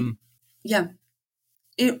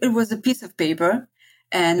 It was a piece of paper.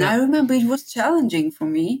 And I remember it was challenging for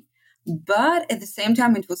me. But at the same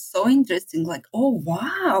time, it was so interesting. Like, oh,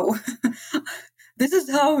 wow. This is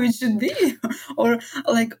how it should be. Or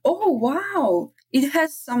like, oh, wow, it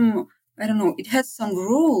has some, I don't know, it has some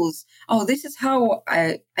rules. Oh, this is how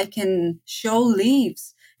I can show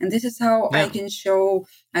leaves. And this is how I can show,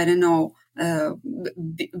 I don't know,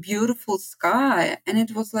 beautiful sky. And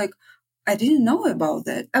it was like, I didn't know about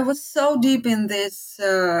that. I was so deep in this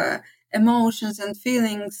emotions and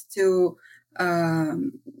feelings to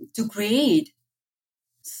create.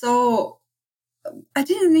 So I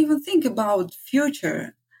didn't even think about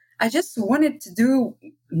future. I just wanted to do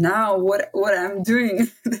now what I'm doing.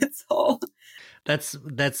 That's all.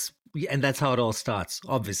 And that's how it all starts,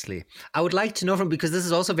 obviously. I would like to know because this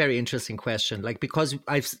is also a very interesting question. Because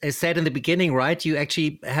I said in the beginning, right, you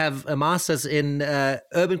actually have a master's in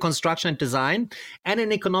urban construction and design and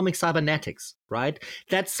in economic cybernetics, right?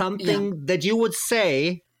 That's something that you would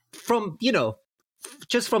say from,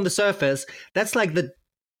 just from the surface, that's like the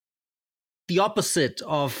opposite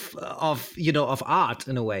of art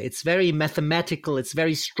in a way. It's very mathematical. It's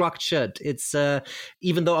very structured. It's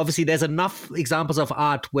even though obviously there's enough examples of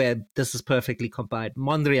art where this is perfectly combined.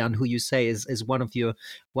 Mondrian, who you say is one of your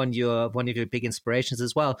big inspirations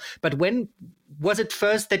as well. But when was it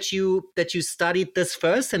first that you studied this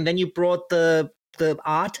first and then you brought the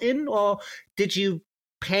art in, or did you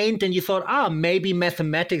paint and you thought, maybe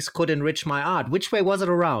mathematics could enrich my art? Which way was it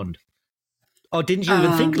around? Or didn't you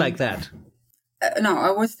even think like that? No, I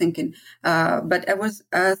was thinking, but I was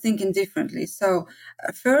thinking differently. So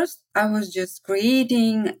first I was just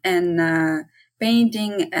creating and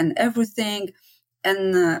painting and everything.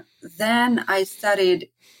 And then I studied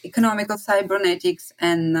economical cybernetics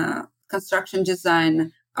and construction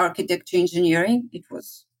design, architecture engineering. It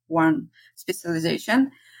was one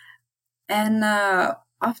specialization. And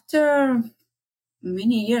after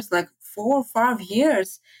many years, like 4 or 5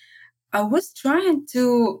 years, I was trying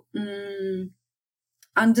to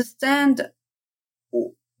understand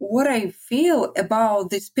what I feel about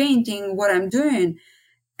this painting, what I'm doing.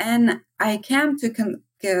 And I came to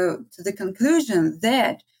the conclusion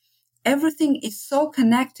that everything is so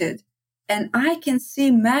connected, and I can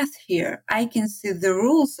see math here. I can see the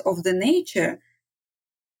rules of the nature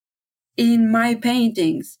in my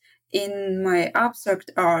paintings, in my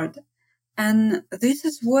abstract art. And this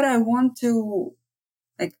is what I want to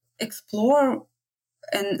explore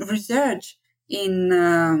and research in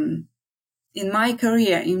my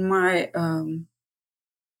career, in my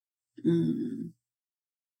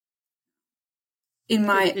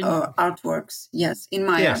artworks. Yes, in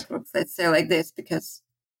my Yes. artworks. Let's say like this, because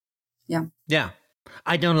Yeah.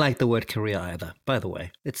 I don't like the word career either, by the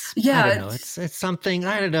way. I don't know. It's something,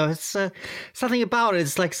 I don't know. It's something about it.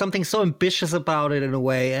 It's like something so ambitious about it in a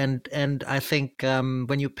way. And I think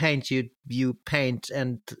when you paint, you paint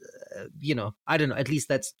and, I don't know. At least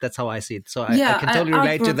that's how I see it. So I can totally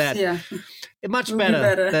relate to that. Yeah. Much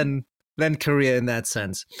better than career in that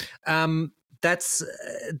sense. That's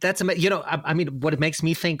I mean, what it makes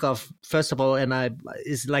me think of, first of all,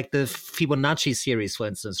 is like the Fibonacci series, for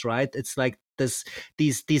instance, right? It's like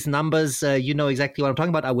these numbers, exactly what I'm talking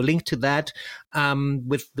about. I will link to that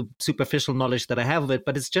with the superficial knowledge that I have of it,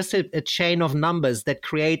 but it's just a chain of numbers that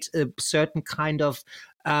create a certain kind of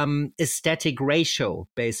aesthetic ratio,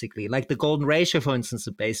 basically, like the golden ratio, for instance,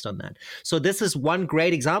 is based on that. So this is one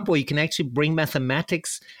great example. You can actually bring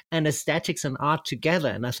mathematics and aesthetics and art together,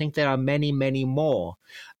 and I think there are many, many more.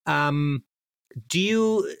 Do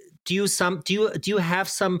you have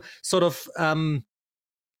some sort of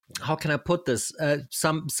how can I put this?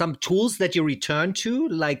 Some tools that you return to,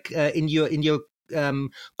 like in your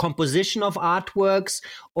composition of artworks,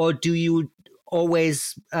 or do you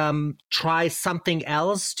always try something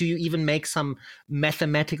else? Do you even make some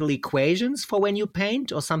mathematical equations for when you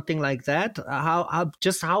paint or something like that?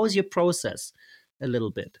 How is your process a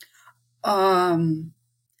little bit? When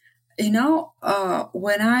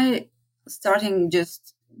I starting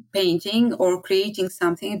just painting or creating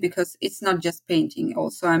something, because it's not just painting,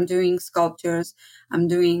 also I'm doing sculptures, I'm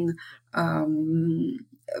doing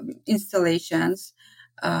installations,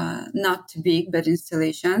 not too big, but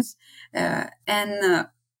installations. And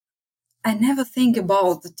I never think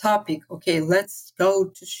about the topic, okay, let's go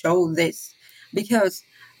to show this, because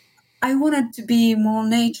I wanted to be more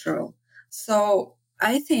natural. So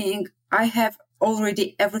I think I have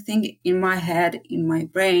already everything in my head, in my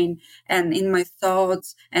brain, and in my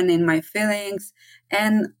thoughts, and in my feelings.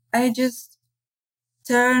 And I just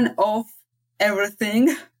turn off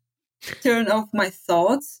everything, turn off my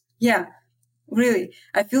thoughts. Yeah, really.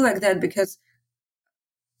 I feel like that because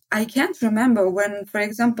I can't remember when, for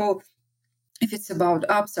example, if it's about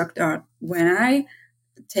abstract art, when I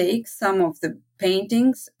take some of the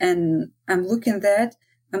paintings and I'm looking at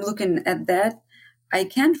that, I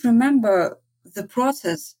can't remember the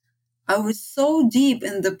process. I was so deep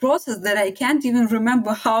in the process that I can't even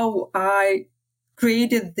remember how I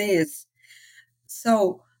created this.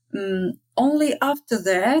 So only after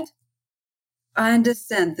that, I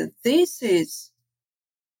understand that this is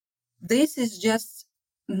just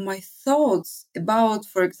my thoughts about,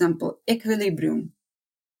 for example, equilibrium.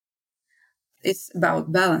 It's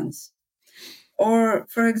about balance. Or,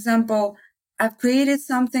 for example, I've created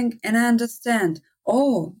something and I understand,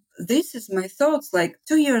 oh, this is my thoughts. Like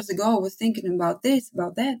 2 years ago, I was thinking about this,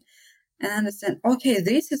 about that. And I understand, okay,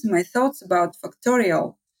 this is my thoughts about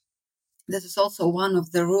factorial. This is also one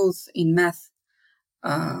of the rules in math.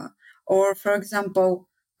 Or, for example,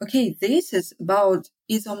 okay, this is about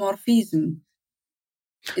isomorphism.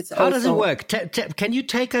 How does it work? Can you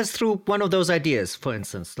take us through one of those ideas, for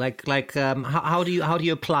instance? How do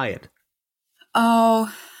you apply it?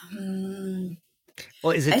 Oh,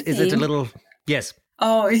 or is it a little? Yes.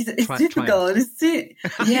 Oh, it's difficult. It's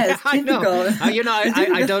difficult.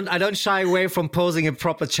 I don't shy away from posing a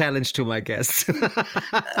proper challenge to my guests.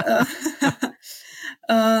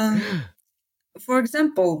 For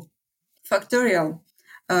example, factorial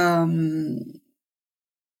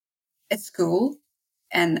at school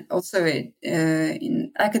and also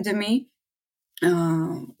in academy,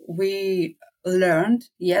 we learned,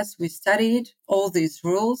 yes, we studied all these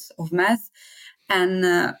rules of math,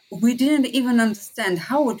 and we didn't even understand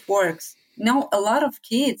how it works. Now, a lot of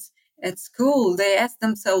kids at school, they ask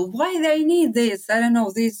themselves, why they need this? I don't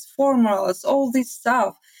know, these formulas, all this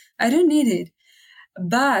stuff. I don't need it.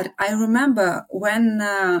 But I remember when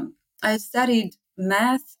I studied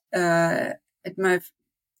math at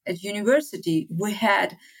university, we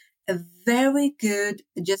had a very good,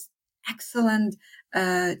 just excellent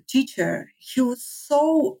teacher. He was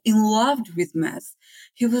so in love with math.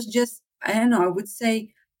 He was just, I don't know, I would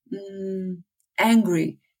say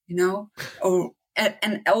angry, or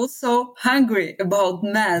and also hungry about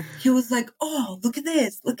math. He was like, oh, look at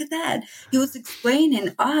this, look at that. He was explaining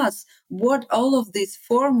us what all of these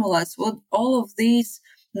formulas, what all of these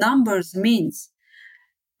numbers means.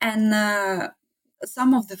 And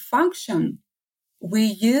some of the function we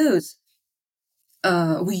used,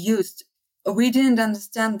 we didn't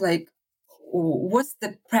understand, like, what's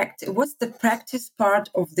the practice part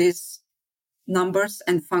of these numbers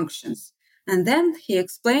and functions. And then he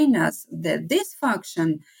explained us that this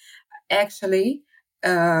function actually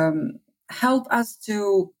help us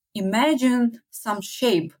to imagine some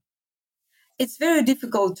shape. It's very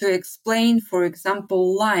difficult to explain, for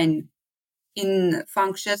example, line in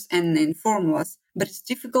functions and in formulas, but it's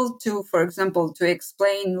difficult to, for example, to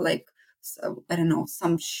explain, like, I don't know,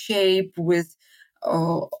 some shape with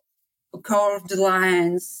curved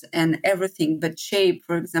lines and everything. But shape,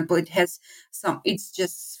 for example, it's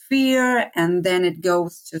just sphere, and then it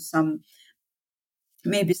goes to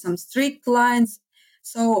maybe some strict lines.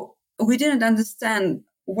 So we didn't understand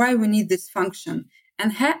why we need this function.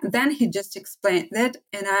 And then he just explained that,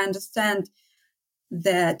 and I understand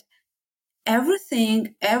that every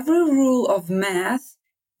rule of math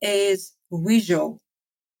is visual.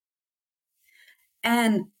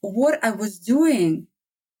 And what I was doing,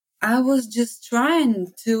 I was just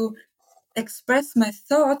trying to express my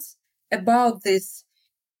thoughts about this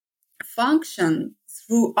function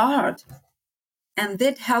through art. And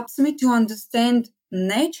that helps me to understand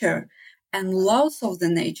nature and laws of the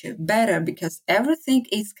nature better, because everything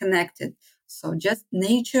is connected. So just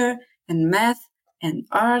nature and math and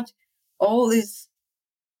art, all these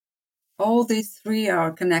three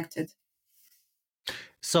are connected.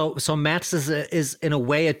 So maths is in a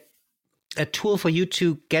way a tool for you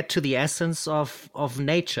to get to the essence of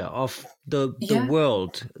nature, of the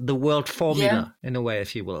world formula, in a way,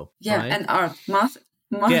 if you will. Yeah, right? And art, math.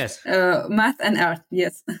 Yes. Math and art.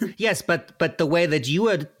 Yes. Yes, but the way that you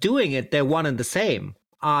are doing it, they're one and the same.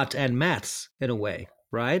 Art and maths, in a way.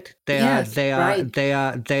 Right? They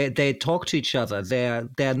talk to each other.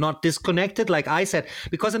 They're not disconnected, like I said,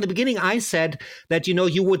 because in the beginning I said that,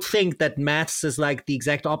 you would think that maths is like the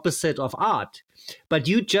exact opposite of art. But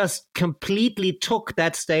you just completely took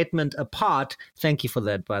that statement apart. Thank you for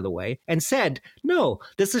that, by the way, and said, no,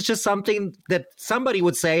 this is just something that somebody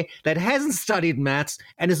would say that hasn't studied maths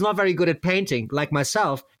and is not very good at painting, like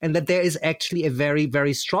myself, and that there is actually a very,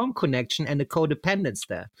 very strong connection and a codependence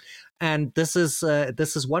there. And this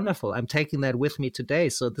is wonderful. I'm taking that with me today.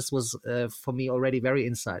 So this was for me already very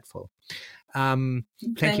insightful. Thank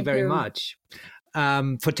you very much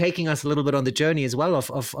for taking us a little bit on the journey as well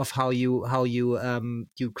of how you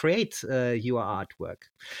create your artwork.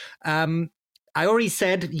 I already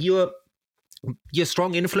said your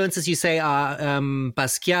strong influences, you say, are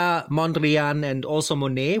Basquiat, Mondrian, and also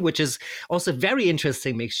Monet, which is also a very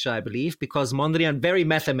interesting mixture, I believe, because Mondrian, very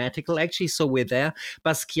mathematical, actually, so we're there.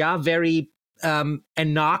 Basquiat, very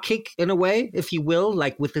anarchic in a way, if you will,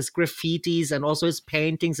 like with his graffitis and also his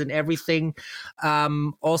paintings and everything.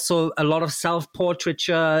 Also a lot of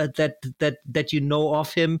self-portraiture that you know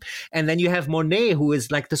of him. And then you have Monet, who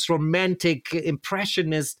is like this romantic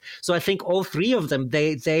impressionist. So I think all three of them,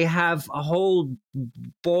 they have a whole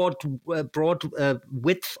broad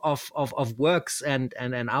width of works and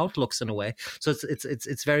outlooks in a way. So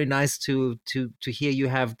it's very nice to hear you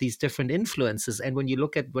have these different influences. And when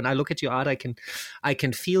I look at your art, I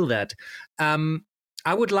can feel that.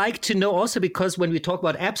 I would like to know also, because when we talk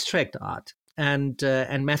about abstract art and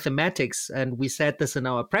mathematics, and we said this in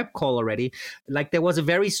our prep call already, like there was a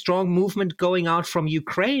very strong movement going out from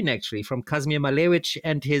Ukraine, actually, from Kazimir Malevich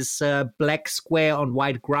and his black square on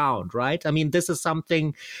white ground, right? I mean, this is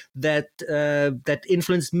something that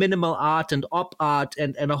influenced minimal art and op art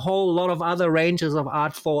and a whole lot of other ranges of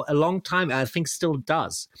art for a long time. I think still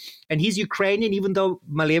does. And he's Ukrainian, even though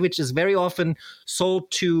Malevich is very often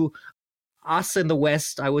sold to us in the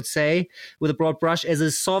West, I would say, with a broad brush, as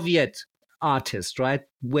a Soviet artist, right?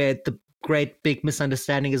 Where the great big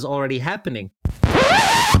misunderstanding is already happening.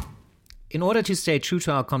 In order to stay true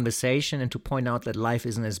to our conversation and to point out that life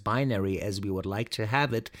isn't as binary as we would like to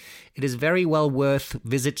have it, it is very well worth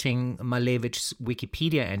visiting Malevich's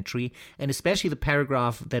Wikipedia entry, and especially the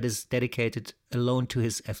paragraph that is dedicated alone to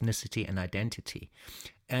his ethnicity and identity.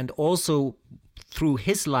 And also, through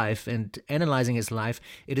his life and analyzing his life,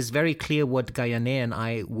 it is very clear what Gayane and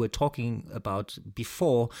I were talking about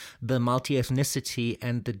before, the multi-ethnicity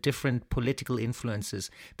and the different political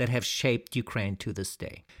influences that have shaped Ukraine to this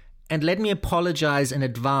day. And let me apologize in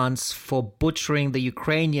advance for butchering the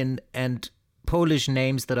Ukrainian and Polish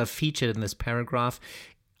names that are featured in this paragraph.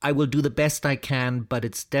 I will do the best I can, but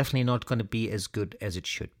it's definitely not going to be as good as it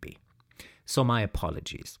should be. So my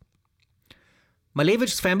apologies.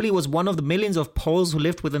 Malevich's family was one of the millions of Poles who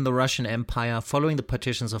lived within the Russian Empire following the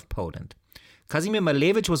partitions of Poland. Kazimir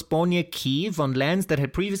Malevich was born near Kiev on lands that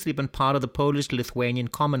had previously been part of the Polish-Lithuanian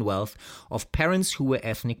Commonwealth of parents who were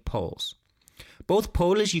ethnic Poles. Both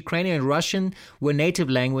Polish, Ukrainian, and Russian were native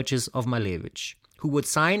languages of Malevich, who would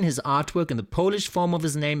sign his artwork in the Polish form of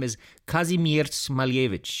his name as Kazimierz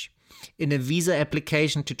Malevich. In a visa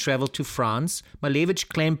application to travel to France, Malevich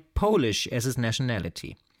claimed Polish as his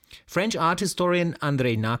nationality. French art historian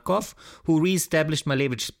Andrei Nakov, who re-established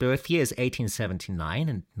Malevich's birth year as 1879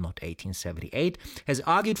 and not 1878, has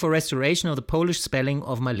argued for restoration of the Polish spelling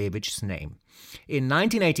of Malevich's name. In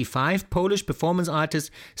 1985, Polish performance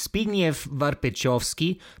artist Zbigniew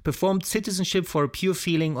Warpechowski performed Citizenship for a Pure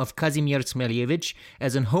Feeling of Kazimierz Malevich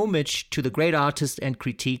as an homage to the great artist and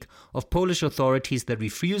critique of Polish authorities that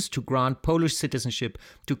refused to grant Polish citizenship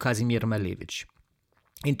to Kazimierz Malevich.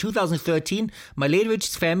 In 2013,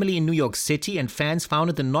 Malevich's family in New York City and fans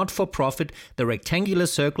founded the not-for-profit The Rectangular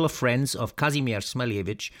Circle of Friends of Kazimierz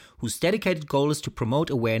Malevich, whose dedicated goal is to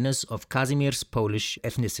promote awareness of Kazimier's Polish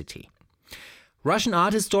ethnicity. Russian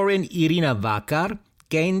art historian Irina Vakar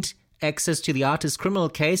gained access to the artist's criminal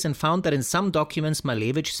case and found that in some documents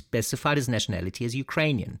Malevich specified his nationality as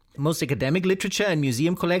Ukrainian. Most academic literature and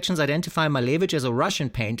museum collections identify Malevich as a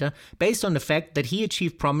Russian painter based on the fact that he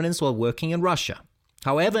achieved prominence while working in Russia.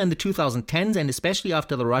 However, in the 2010s, and especially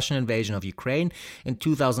after the Russian invasion of Ukraine in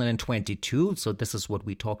 2022, so this is what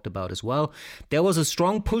we talked about as well, there was a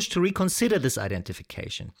strong push to reconsider this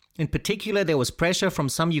identification. In particular, there was pressure from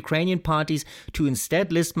some Ukrainian parties to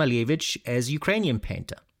instead list Malevich as Ukrainian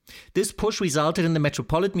painter. This push resulted in the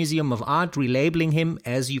Metropolitan Museum of Art relabeling him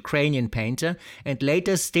as Ukrainian painter, and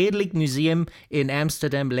later Stedelijk Museum in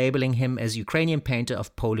Amsterdam labeling him as Ukrainian painter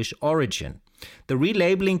of Polish origin. The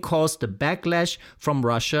relabeling caused a backlash from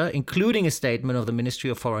Russia, including a statement of the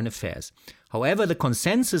Ministry of Foreign Affairs. However, the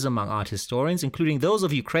consensus among art historians, including those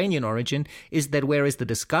of Ukrainian origin, is that whereas the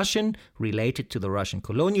discussion related to the Russian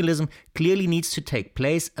colonialism clearly needs to take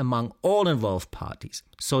place among all involved parties,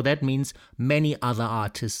 so that means many other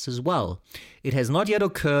artists as well. It has not yet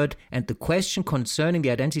occurred, and the question concerning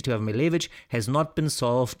the identity of Malevich has not been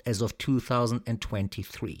solved as of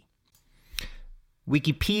 2023.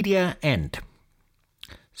 Wikipedia end.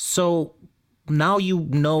 So now you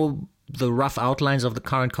know the rough outlines of the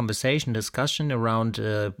current conversation, discussion around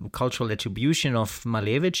cultural attribution of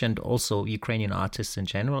Malevich and also Ukrainian artists in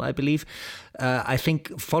general, I believe. I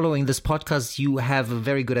think following this podcast, you have a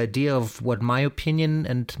very good idea of what my opinion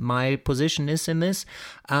and my position is in this.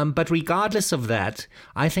 But regardless of that,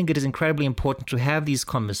 I think it is incredibly important to have these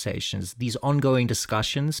conversations, these ongoing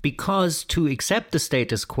discussions, because to accept the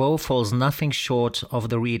status quo falls nothing short of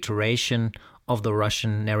the reiteration of the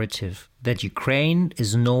Russian narrative that Ukraine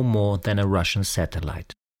is no more than a Russian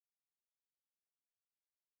satellite.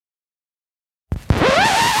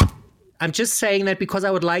 I'm just saying that because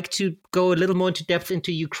I would like to go a little more into depth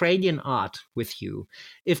into Ukrainian art with you.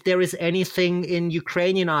 If there is anything in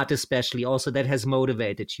Ukrainian art especially also that has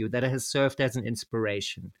motivated you, that has served as an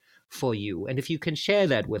inspiration for you, and if you can share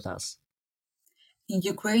that with us. In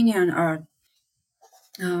Ukrainian art,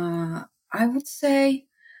 I would say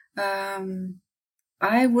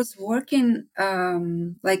I was working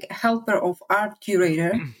like a helper of art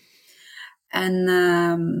curator, and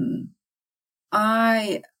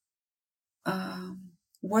I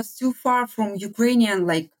was too far from Ukrainian,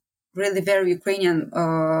 like really very Ukrainian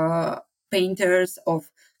painters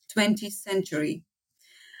of 20th century.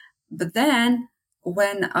 But then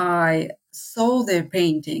when I saw their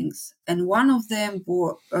paintings, and one of them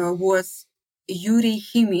was Yuri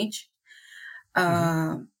Himich,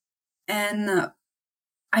 and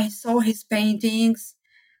I saw his paintings,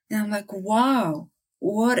 and I'm like, wow,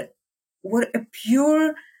 what a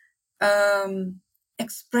pure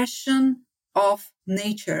expression of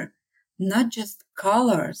nature, not just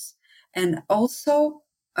colors, and also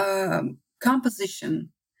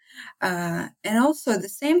composition. And also at the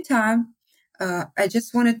same time, I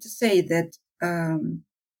just wanted to say that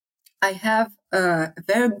I have a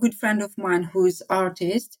very good friend of mine who is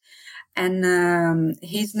artist, and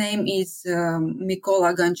his name is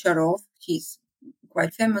Mykola Goncharov. He's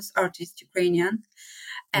quite famous artist, Ukrainian.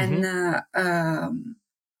 And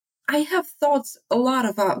I have thoughts a lot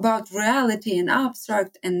about reality and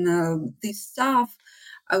abstract and this stuff.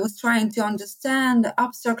 I was trying to understand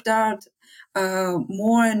abstract art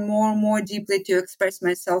more and more deeply to express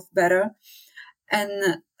myself better.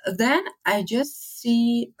 And then I just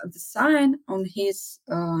see the sign on his,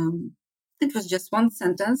 it was just one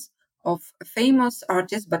sentence of a famous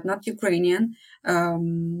artist, but not Ukrainian.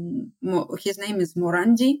 His name is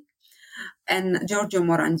Morandi, and Giorgio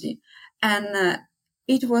Morandi. And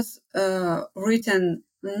it was written,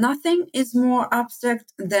 nothing is more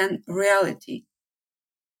abstract than reality.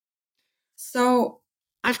 So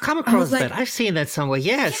I've come I was across like, that. I've seen that somewhere.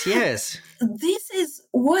 Yes, yeah, yes. this is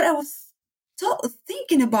what I was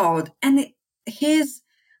thinking about. And his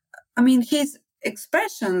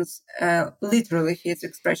expressions, literally his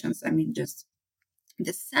expressions, just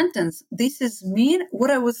the sentence, this is me,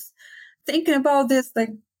 what I was thinking about this,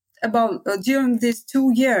 like about during these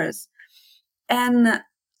 2 years. And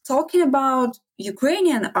talking about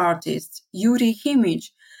Ukrainian artist, Yuri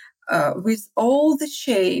Himich, with all the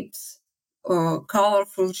shapes,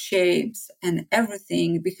 colorful shapes and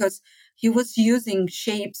everything, because he was using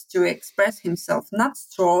shapes to express himself, not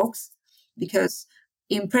strokes, because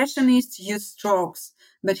Impressionists use strokes,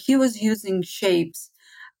 but he was using shapes.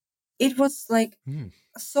 It was like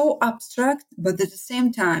so abstract, but at the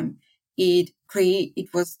same time, it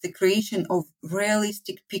was the creation of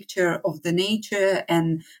realistic picture of the nature.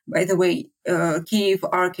 And by the way, Kiev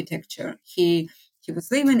architecture. He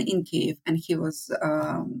was living in Kiev, and he was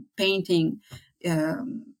painting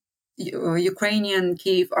Ukrainian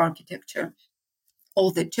Kiev architecture,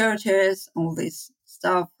 all the churches, all this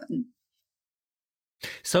stuff. And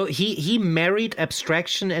So he married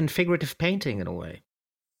abstraction and figurative painting in a way.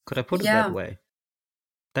 Could I put it that yeah, way?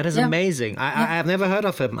 That is yeah, amazing. yeah. I've never heard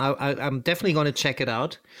of him. I'm definitely going to check it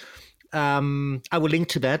out. I will link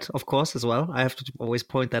to that, of course, as well. I have to always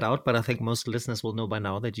point that out, but I think most listeners will know by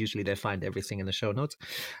now that usually they find everything in the show notes.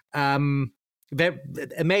 Very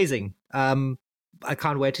amazing. I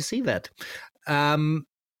can't wait to see that.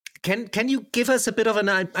 Can you give us a bit of an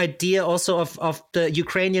idea also of the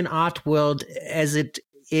Ukrainian art world as it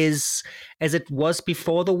was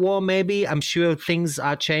before the war? Maybe I'm sure things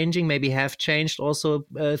are changing. Maybe have changed also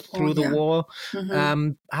Oh through the yeah. war.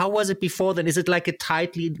 Mm-hmm. How was it before then? Is it like a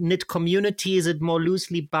tightly knit community? Is it more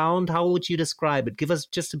loosely bound? How would you describe it? Give us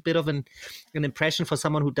just a bit of an impression for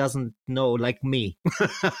someone who doesn't know, like me.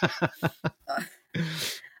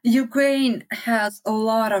 Ukraine has a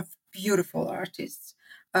lot of beautiful artists,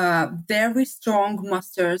 very strong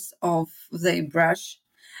masters of the brush,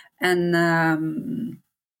 and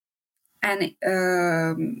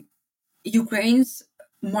Ukraine's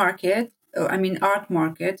market, art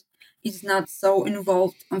market, is not so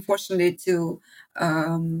involved, unfortunately, to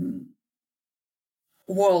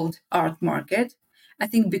world art market. I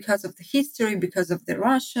think because of the history, because of the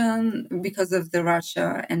Russia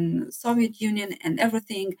and Soviet Union and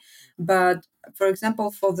everything. But for example,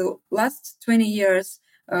 for the last 20 years,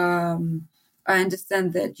 I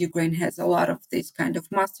understand that Ukraine has a lot of these kind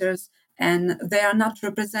of masters, and they are not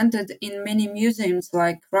represented in many museums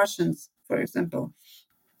like Russians, for example,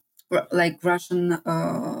 like Russian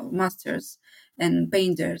masters and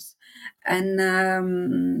painters.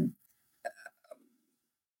 And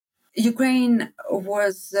Ukraine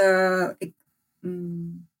was the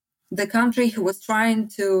country who was trying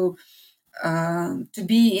to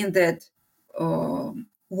be in that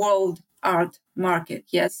world art market,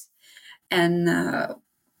 yes. And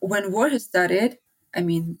when war started,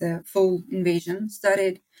 the full invasion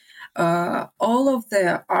started, all of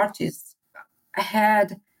the artists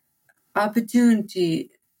had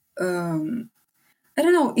opportunity. I don't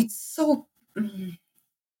know. It's so.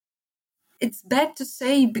 It's bad to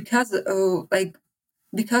say because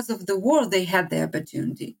because of the war they had the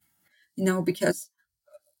opportunity, because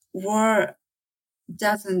war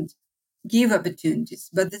doesn't give opportunities,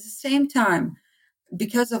 but at the same time,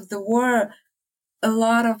 because of the war, a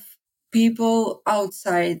lot of people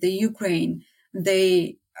outside the Ukraine,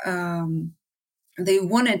 they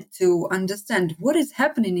wanted to understand what is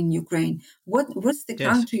happening in Ukraine, what's the Yes.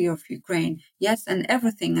 country of Ukraine, yes, and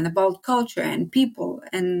everything, and about culture and people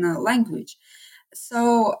and language.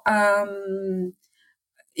 So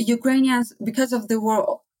Ukrainians, because of the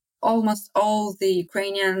war, almost all the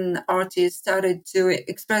Ukrainian artists started to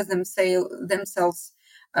express themselves,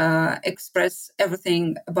 express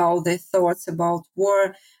everything about their thoughts about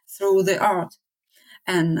war through the art.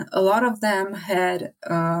 And a lot of them had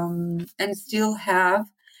and still have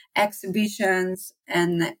exhibitions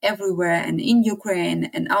and everywhere, and in Ukraine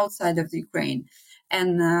and outside of the Ukraine.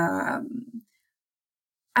 And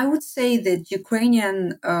I would say that Ukrainian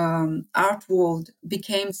art world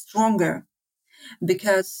became stronger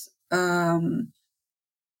because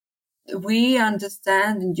we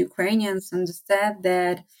understand, and Ukrainians understand,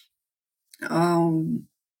 that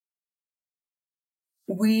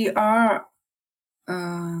we are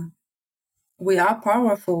uh, we are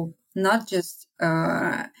powerful, not just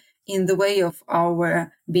in the way of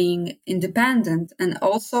our being independent, and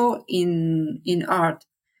also in art.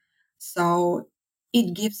 So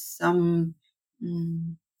it gives some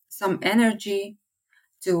energy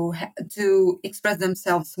to express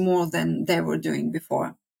themselves more than they were doing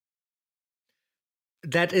before.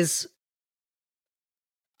 That is,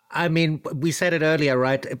 I mean, we said it earlier,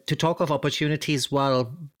 right? To talk of opportunities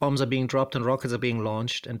while bombs are being dropped and rockets are being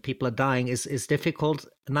launched and people are dying is difficult.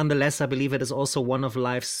 Nonetheless, I believe it is also one of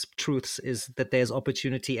life's truths: is that there's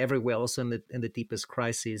opportunity everywhere, also in the deepest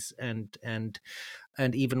crises, and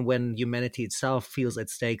even when humanity itself feels at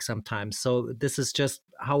stake sometimes. So this is just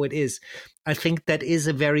how it is. I think that is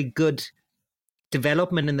a very good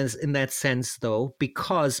development in that sense, though,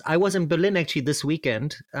 because I was in Berlin actually this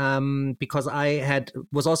weekend, because I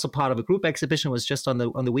was also part of a group exhibition. It was just on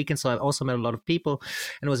the weekend, so I also met a lot of people,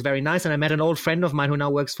 and it was very nice. And I met an old friend of mine who now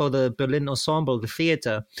works for the Berlin Ensemble, the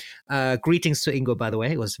theater. Greetings to Ingo, by the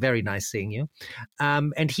way. It was very nice seeing you.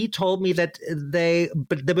 And he told me that the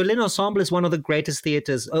Berlin Ensemble is one of the greatest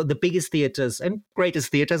theaters, the biggest theaters and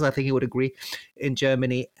greatest theaters, I think he would agree, in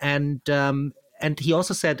Germany. And he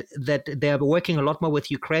also said that they're working a lot more with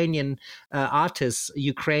Ukrainian artists,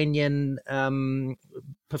 Ukrainian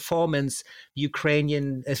performance,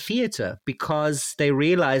 Ukrainian theater, because they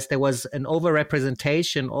realized there was an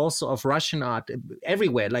overrepresentation also of Russian art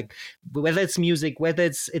everywhere, like whether it's music, whether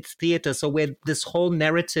it's theater. So where this whole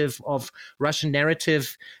narrative of Russian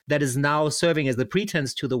narrative that is now serving as the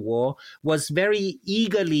pretense to the war was very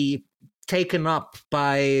eagerly taken up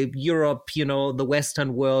by Europe, the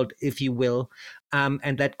Western world, if you will.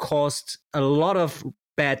 And that caused a lot of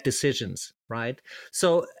bad decisions, right?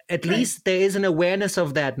 So at least there is an awareness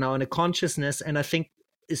of that now and a consciousness. And I think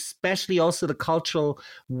especially also the cultural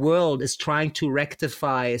world is trying to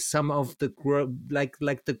rectify some of the like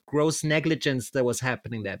the gross negligence that was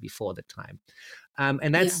happening there before the time.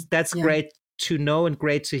 And that's great to know and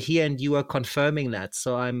great to hear. And you are confirming that.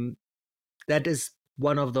 So that is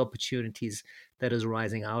one of the opportunities that is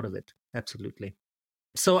rising out of it. Absolutely.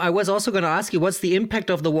 So I was also going to ask you, what's the impact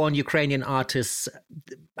of the war on Ukrainian artists?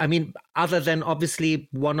 I mean, other than obviously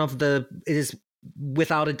it is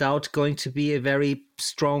without a doubt going to be a very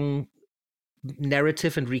strong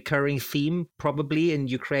narrative and recurring theme probably in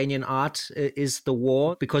Ukrainian art is the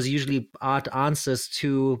war, because usually art answers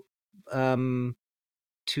to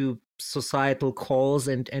societal calls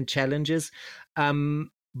and challenges.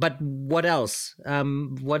 But what else?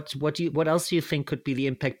 What else do you think could be the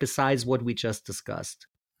impact besides what we just discussed?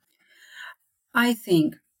 I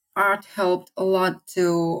think art helped a lot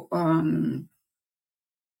to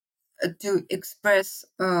express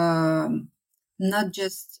not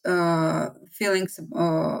just feelings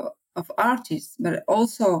of artists, but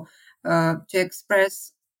also to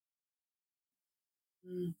express,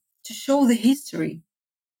 to show the history,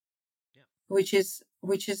 which is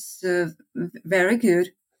very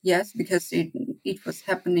good. Yes, because it was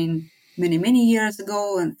happening many years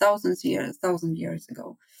ago and thousand years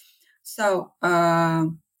ago. So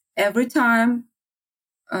every time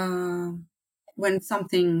when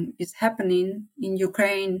something is happening in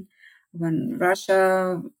Ukraine, when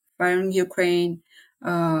Russia firing Ukraine,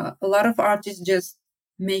 a lot of artists just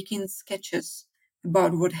making sketches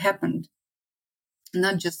about what happened,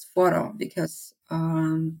 not just photo, because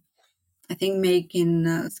I think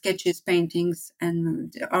making sketches, paintings,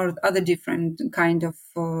 and other different kind of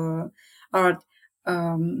art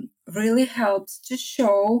really helps to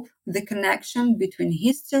show the connection between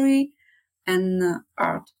history and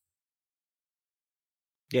art.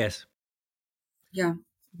 Yes. Yeah.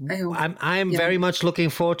 I'm very much looking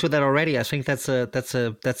forward to that already. I think that's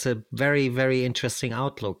a very, very interesting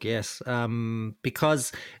outlook. Yes,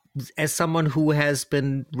 because as someone who has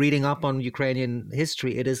been reading up on Ukrainian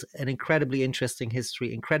history, it is an incredibly interesting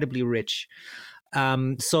history, incredibly rich.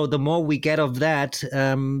 So the more we get of that,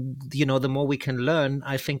 the more we can learn.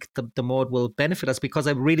 I think the more it will benefit us, because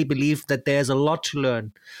I really believe that there's a lot to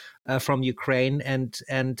learn from Ukraine, and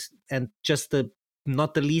just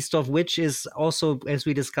not the least of which is also, as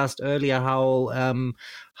we discussed earlier,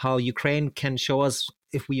 how Ukraine can show us,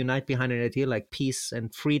 if we unite behind an idea like peace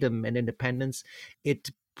and freedom and independence,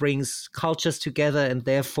 it brings cultures together, and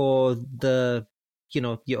therefore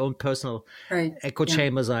your own personal echo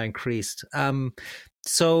chambers are increased.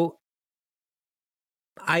 So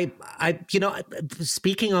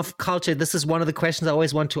speaking of culture, this is one of the questions I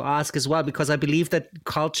always want to ask as well, because I believe that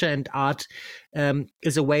culture and art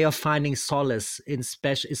is a way of finding solace,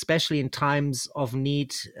 especially in times of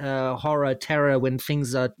need, horror, terror, when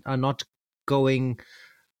things are not going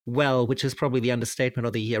well, which is probably the understatement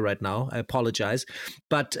of the year right now. I apologize.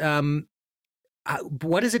 But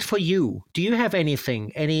what is it for you? Do you have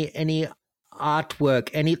anything, any artwork,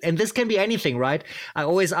 and this can be anything, right? I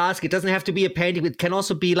always ask, it doesn't have to be a painting. It can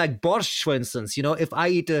also be like borscht, for instance. If I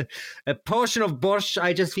eat a portion of borscht,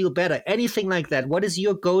 I just feel better. Anything like that. What is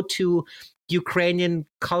your go-to Ukrainian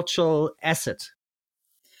cultural asset?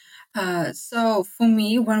 So for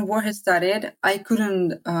me, when war has started, I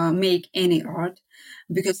couldn't make any art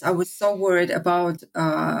because I was so worried about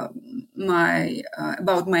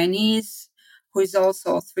my niece, who is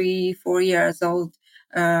also 3, 4 years old,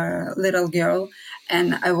 little girl,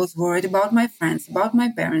 and I was worried about my friends, about my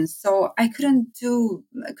parents. So I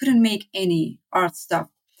couldn't make any art stuff.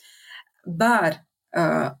 But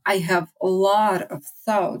I have a lot of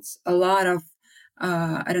thoughts, a lot of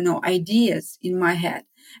I don't know, ideas in my head,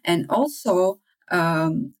 and also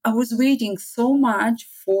I was waiting so much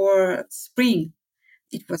for spring.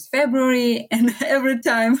 It was February, and every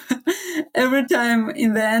time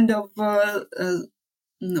in the end of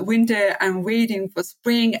winter, I'm waiting for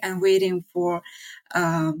spring and waiting for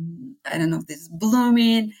I don't know, this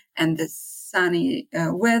blooming and the sunny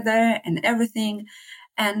weather and everything.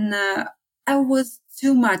 And I was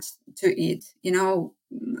too much to eat,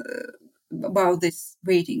 about this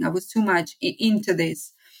waiting. I was too much into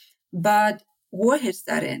this, but war had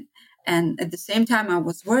started, and at the same time, I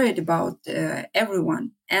was worried about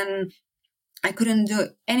everyone, and I couldn't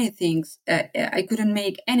do anything. I couldn't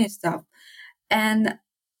make any stuff, and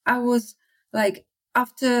I was like,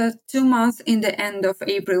 after 2 months, in the end of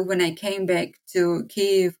April, when I came back to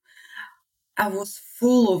Kiev, I was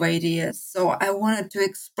full of ideas. So I wanted to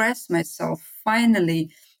express myself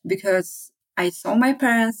finally, because I saw my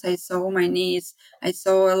parents, I saw my niece, I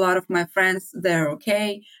saw a lot of my friends. They're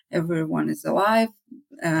okay. Everyone is alive.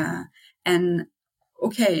 And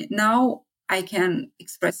okay, now I can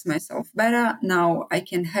express myself better. Now I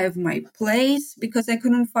can have my place, because I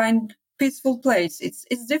couldn't find peaceful place.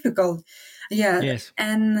 It's difficult. Yeah. Yes.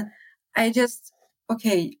 And I just,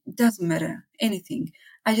 okay, doesn't matter anything.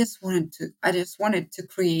 I just wanted to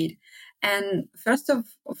create. And first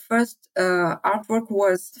artwork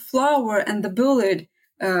was the flower and the bullet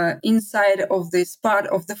inside of this part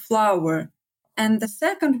of the flower. And the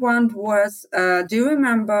second one was, do you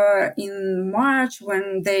remember in March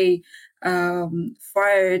when they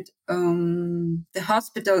fired the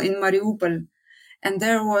hospital in Mariupol? And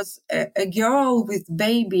there was a girl with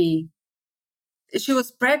baby. She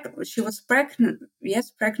was pregnant,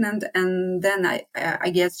 yes, pregnant, and then I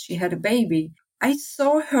guess she had a baby. I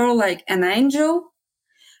saw her like an angel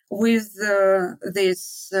with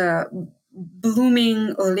these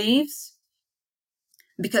blooming leaves,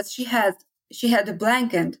 because she had a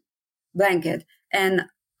blanket, and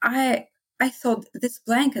I I thought, this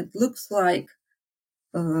blanket looks like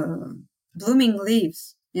uh, blooming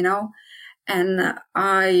leaves, and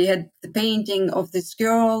I had the painting of this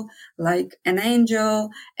girl like an angel,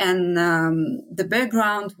 and the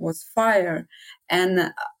background was fire,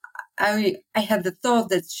 and I had the thought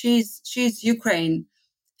that she's Ukraine.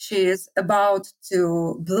 She is about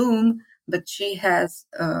to bloom, but she's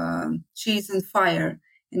in fire,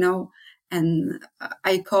 and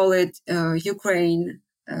I call it Ukraine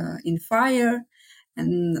in fire.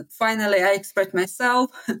 And finally, I expressed myself.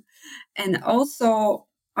 And also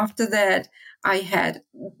after that,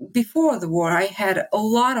 before the war, I had a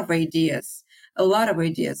lot of ideas,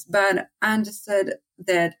 but I understood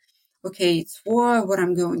that, okay, it's war, what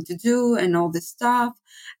I'm going to do, and all this stuff.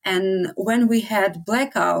 And when we had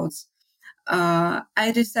blackouts,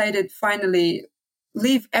 I decided finally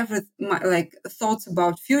leave like thoughts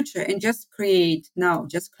about future and just create now,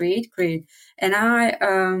 just create. And I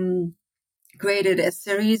created a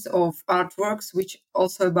series of artworks, which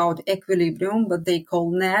also about equilibrium, but they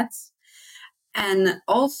call nets. And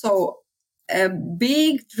also a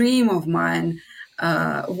big dream of mine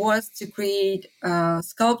was to create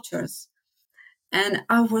sculptures. And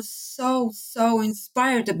I was so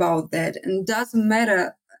inspired about that. And doesn't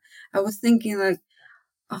matter. I was thinking like,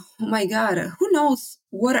 oh my God, who knows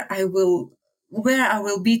where I will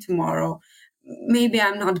be tomorrow. Maybe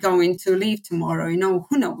I'm not going to leave tomorrow,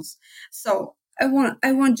 who knows? So I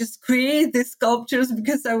want just create these sculptures,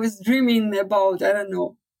 because I was dreaming about, I don't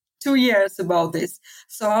know, 2 years about this.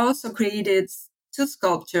 So I also created two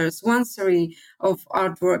sculptures, one series of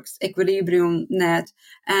artworks, Equilibrium Net,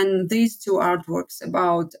 and these two artworks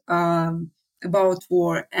about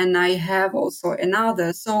war. And I have also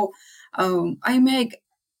another. So I made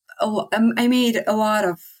a lot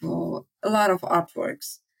of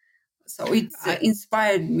artworks, so it's I,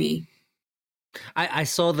 inspired me. I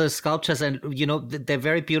saw the sculptures, and they're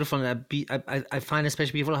very beautiful. And I find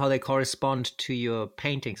especially beautiful how they correspond to your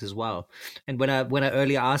paintings as well. And when I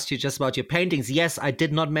earlier asked you just about your paintings, yes, I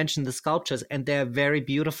did not mention the sculptures, and they're very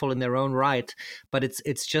beautiful in their own right. But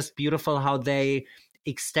it's just beautiful how they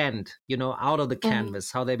extend, out of the Oh,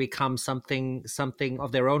 canvas, how they become something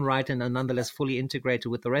of their own right, and are nonetheless fully integrated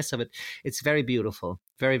with the rest of it. It's very beautiful,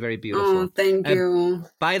 very, very oh, beautiful. thank you.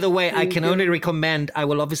 By the way, I Thank can only you. recommend, I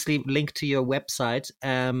will obviously link to your website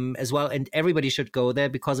as well. And everybody should go there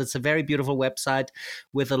because it's a very beautiful website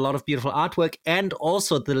with a lot of beautiful artwork. And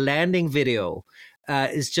also the landing video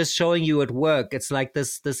is just showing you at work. It's like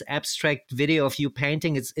this abstract video of you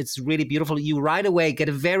painting. It's really beautiful. You right away get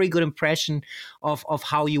a very good impression of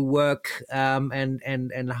how you work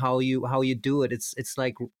and how you do it. It's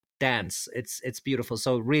like dance. It's beautiful.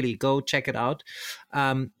 So really go check it out.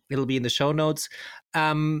 It'll be in the show notes.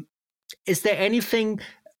 Is there anything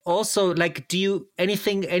also, like,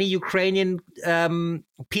 any Ukrainian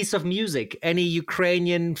piece of music, any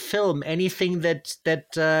Ukrainian film, anything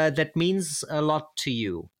that means a lot to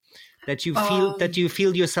you, that you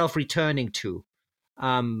feel yourself returning to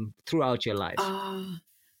throughout your life? Uh,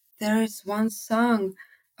 there is one song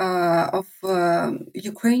of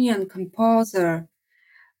Ukrainian composer.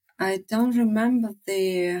 I don't remember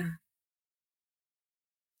the.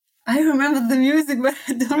 I remember the music, but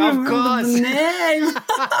I don't Of remember the course. name.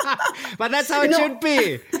 But that's how you it know, should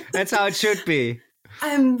be. That's how it should be.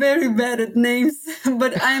 I'm very bad at names,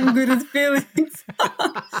 but I'm good at feelings.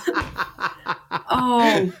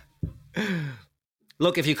 Oh,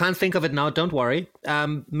 Look, if you can't think of it now, don't worry.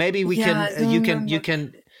 Maybe we yeah, can. I don't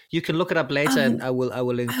remember. You can look it up I later, and would, I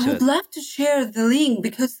will link I to would it. love to share the link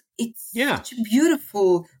because it's Yeah. such a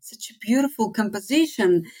beautiful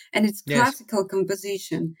composition, and it's Yes. classical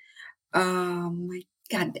composition. My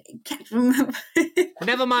God, I can't remember.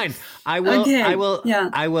 Never mind. I will. I Okay, will. yeah,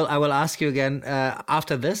 I will ask you again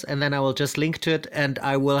after this, and then I will just link to it, and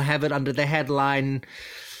I will have it under the headline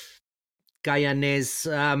Gayane's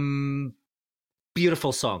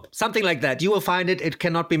beautiful song, something like that. You will find it. It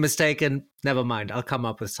cannot be mistaken. Never mind. I'll come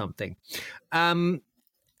up with something.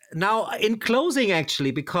 Now, in closing,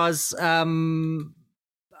 actually, because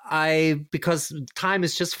because time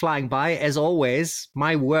is just flying by as always.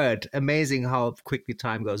 My word, amazing how quickly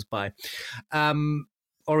time goes by.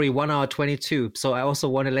 Ori, 1 hour 22. So I also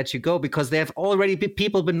want to let you go because there have already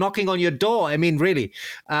people been knocking on your door. I mean, really.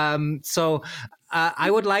 So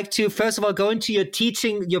I would like to first of all go into your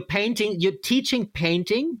teaching, your painting. You're teaching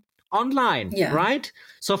painting online, yeah, right?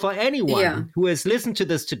 So for yeah. anyone who has listened to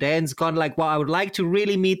this today and's gone like, "Wow, I would like to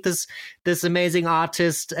really meet this amazing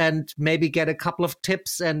artist and maybe get a couple of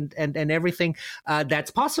tips and everything,"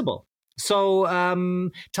 that's possible. So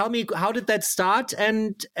tell me, how did that start,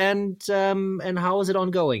 and how is it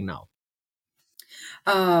ongoing now?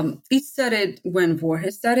 It started when war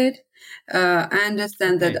has started. I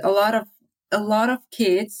understand that Okay. a lot of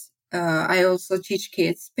kids. I also teach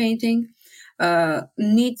kids painting.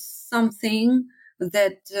 Need something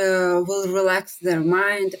that will relax their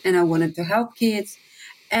mind, and I wanted to help kids.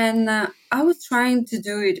 And I was trying to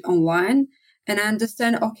do it online, and I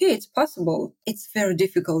understand. Okay, it's possible. It's very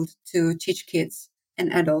difficult to teach kids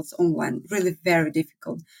and adults online. Really, very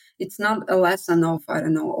difficult. It's not a lesson of, I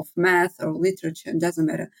don't know, of math or literature, it doesn't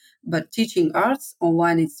matter. But teaching arts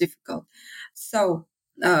online is difficult. So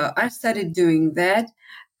I started doing that.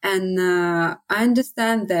 And I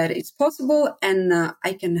understand that it's possible, and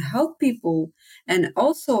I can help people. And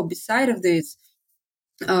also, beside of this,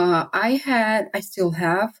 I still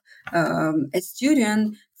have a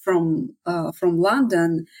student from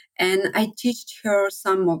London, and I teach her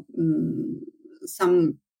some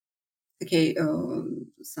okay,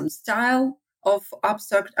 some style of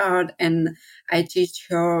abstract art, and I teach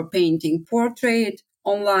her painting portrait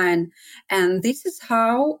online. And this is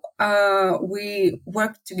how we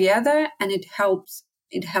work together, and it helped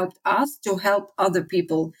us to help other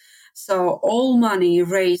people. So all money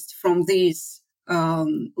raised from these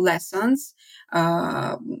lessons,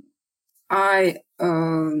 uh, I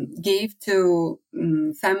gave to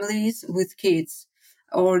families with kids,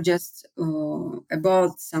 or just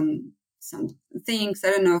about some things,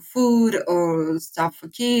 I don't know, food or stuff for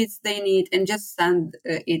kids they need, and just send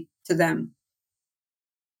it to them.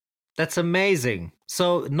 That's amazing.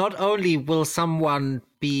 So not only will someone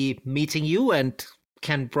be meeting you and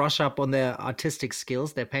can brush up on their artistic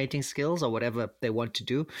skills, their painting skills, or whatever they want to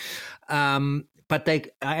do, but they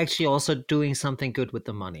are actually also doing something good with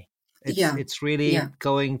the money. It's Yeah, it's really yeah,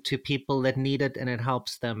 going to people that need it, and it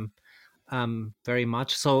helps them very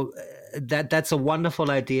much. So that's a wonderful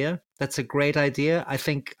idea. That's a great idea.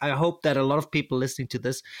 I hope that a lot of people listening to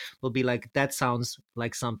this will be like, that sounds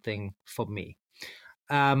like something for me.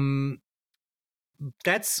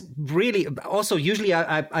 That's really also usually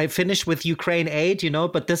I finish with Ukraine aid,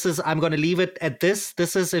 but I'm going to leave it at this.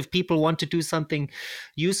 This is if people want to do something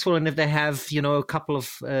useful, and if they have, a couple of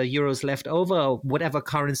euros left over, or whatever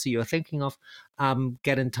currency you're thinking of,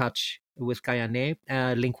 get in touch with Gayane.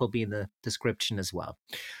 Link will be in the description as well.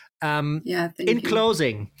 Thank in you.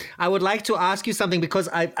 Closing, I would like to ask you something, because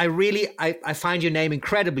I find your name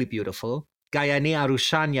incredibly beautiful. Gayane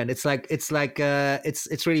Arushanian.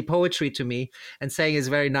 It's really poetry to me, and saying is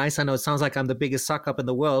very nice. I know it sounds like I'm the biggest suck up in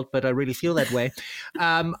the world, but I really feel that way.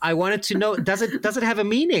 I wanted to know, does it have a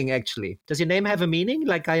meaning actually? Does your name have a meaning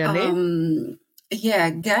like Gayane?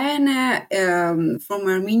 Gayane from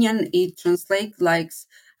Armenian, it translates like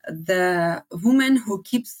the woman who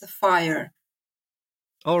keeps the fire.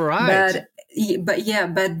 All right.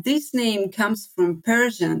 But this name comes from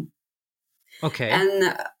Persian. Okay.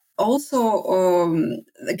 And also,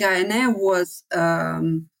 Gayane was a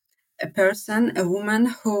woman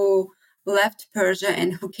who left Persia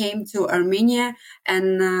and who came to Armenia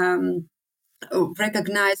and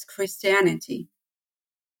recognized Christianity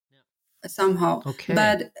somehow. Okay.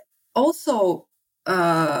 But also,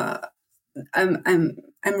 I'm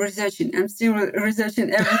researching. I'm still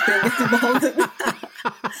researching everything about it.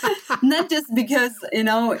 Not just because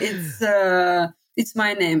it's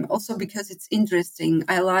my name, also because it's interesting.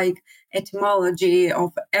 I like etymology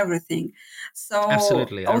of everything. So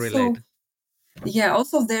absolutely, I relate. Yeah,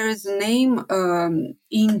 also there is a name,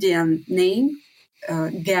 Indian name,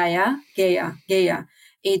 Gaia.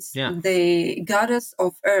 It's the goddess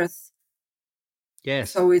of earth.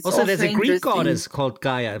 Yes. So it's also there's a Greek goddess called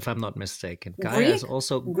Gaia, if I'm not mistaken. Gaia is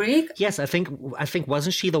also Greek. Yes, I think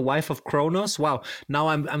wasn't she the wife of Kronos? Wow. Now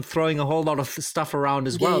I'm throwing a whole lot of stuff around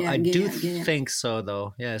as well. I do think so,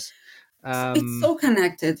 though. Yes. It's so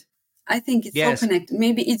connected. I think it's so connected.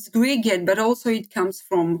 Maybe it's Greek, but also it comes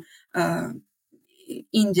from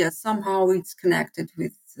India. Somehow it's connected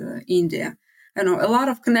with India. I know, a lot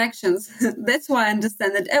of connections. That's why I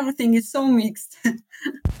understand that everything is so mixed.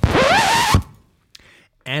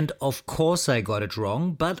 And of course I got it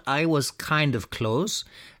wrong, but I was kind of close.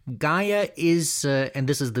 Gaia is, and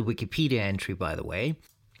this is the Wikipedia entry, by the way.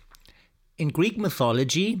 In Greek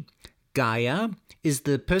mythology, Gaia is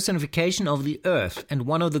the personification of the earth and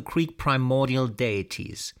one of the Greek primordial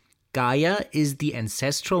deities. Gaia is the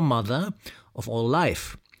ancestral mother of all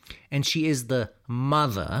life. And she is the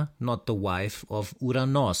mother, not the wife, of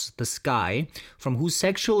Uranos, the sky, from whose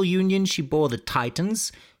sexual union she bore the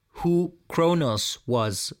Titans, who Kronos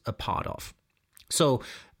was a part of. So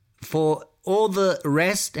for all the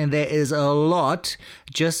rest, and there is a lot,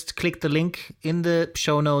 just click the link in the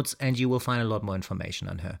show notes and you will find a lot more information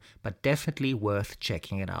on her. But definitely worth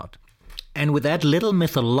checking it out. And with that little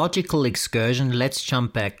mythological excursion, let's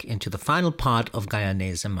jump back into the final part of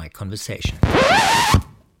Gayane's and my conversation.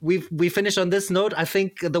 We finish on this note. I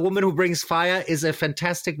think The Woman Who Brings Fire is a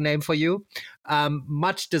fantastic name for you.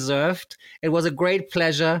 Much deserved. It was a great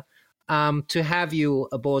pleasure to have you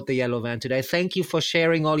aboard the Yellow Van today. Thank you for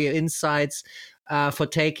sharing all your insights, for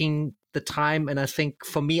taking the time. And I think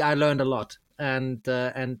for me, I learned a lot. And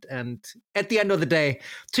at the end of the day,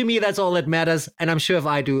 to me, that's all that matters. And I'm sure if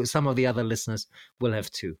I do, some of the other listeners will have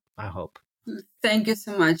too, I hope. Thank you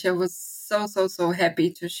so much. I was so happy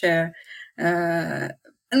to share.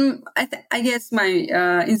 And I guess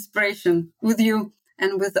my inspiration with you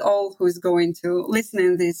and with all who is going to listen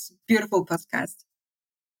in this beautiful podcast.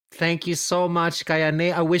 Thank you so much,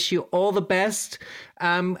 Gayane. I wish you all the best,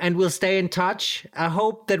 and we'll stay in touch. I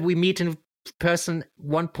hope that we meet in person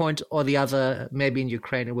one point or the other, maybe in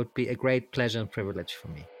Ukraine. It would be a great pleasure and privilege for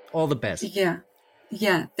me. All the best. Yeah.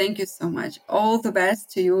 Thank you so much. All the best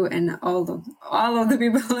to you and all of the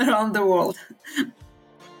people around the world.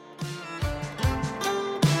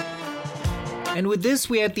 And with this,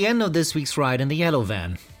 we're at the end of this week's ride in the Yellow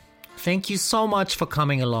Van. Thank you so much for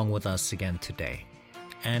coming along with us again today.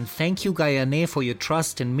 And thank you, Gayane, for your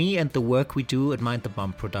trust in me and the work we do at Mind the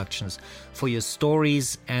Bump Productions, for your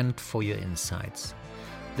stories and for your insights.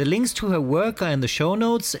 The links to her work are in the show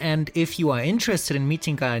notes, and if you are interested in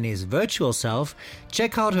meeting Gayane's virtual self,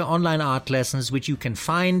 check out her online art lessons, which you can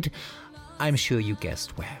find, I'm sure you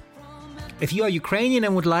guessed where. If you are Ukrainian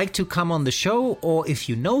and would like to come on the show, or if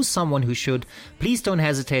you know someone who should, please don't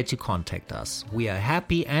hesitate to contact us. We are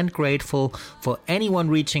happy and grateful for anyone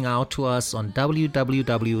reaching out to us on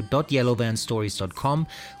www.yellowvanstories.com,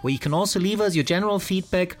 where you can also leave us your general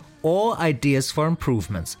feedback or ideas for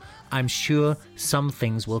improvements. I'm sure some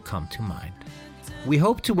things will come to mind. We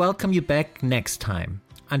hope to welcome you back next time.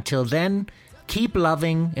 Until then, keep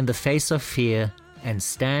loving in the face of fear and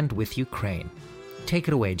stand with Ukraine. Take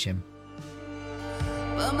it away, Jim.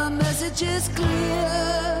 But my message is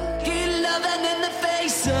clear. Keep loving in the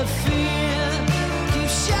face of fear.